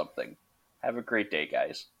build something. Have a great day,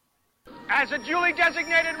 guys. As a duly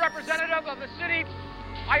designated representative of the city,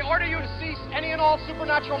 I order you to cease any and all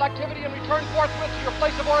supernatural activity and return forthwith to your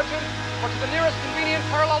place of origin or to the nearest convenient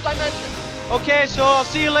parallel dimension. Okay, so I'll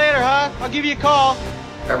see you later, huh? I'll give you a call.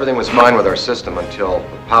 Everything was fine with our system until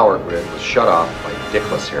the power grid was shut off by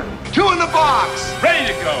Dickless here. 2 in the box!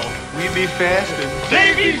 Ready to go. We be fast and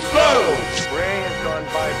They be slow. Ray has gone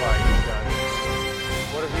bye-bye, you done.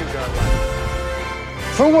 What have you done left?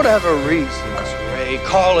 for whatever reasons, Ray,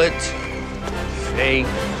 call it fate,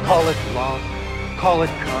 call it luck, call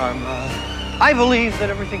it karma. I believe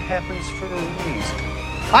that everything happens for a reason.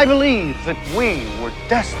 I believe that we were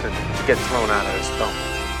destined to get thrown out of this dome.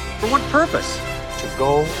 For what purpose? To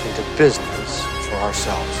go into business for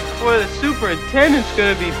ourselves. Boy, the superintendent's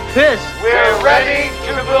gonna be pissed. We're ready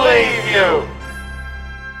to believe you.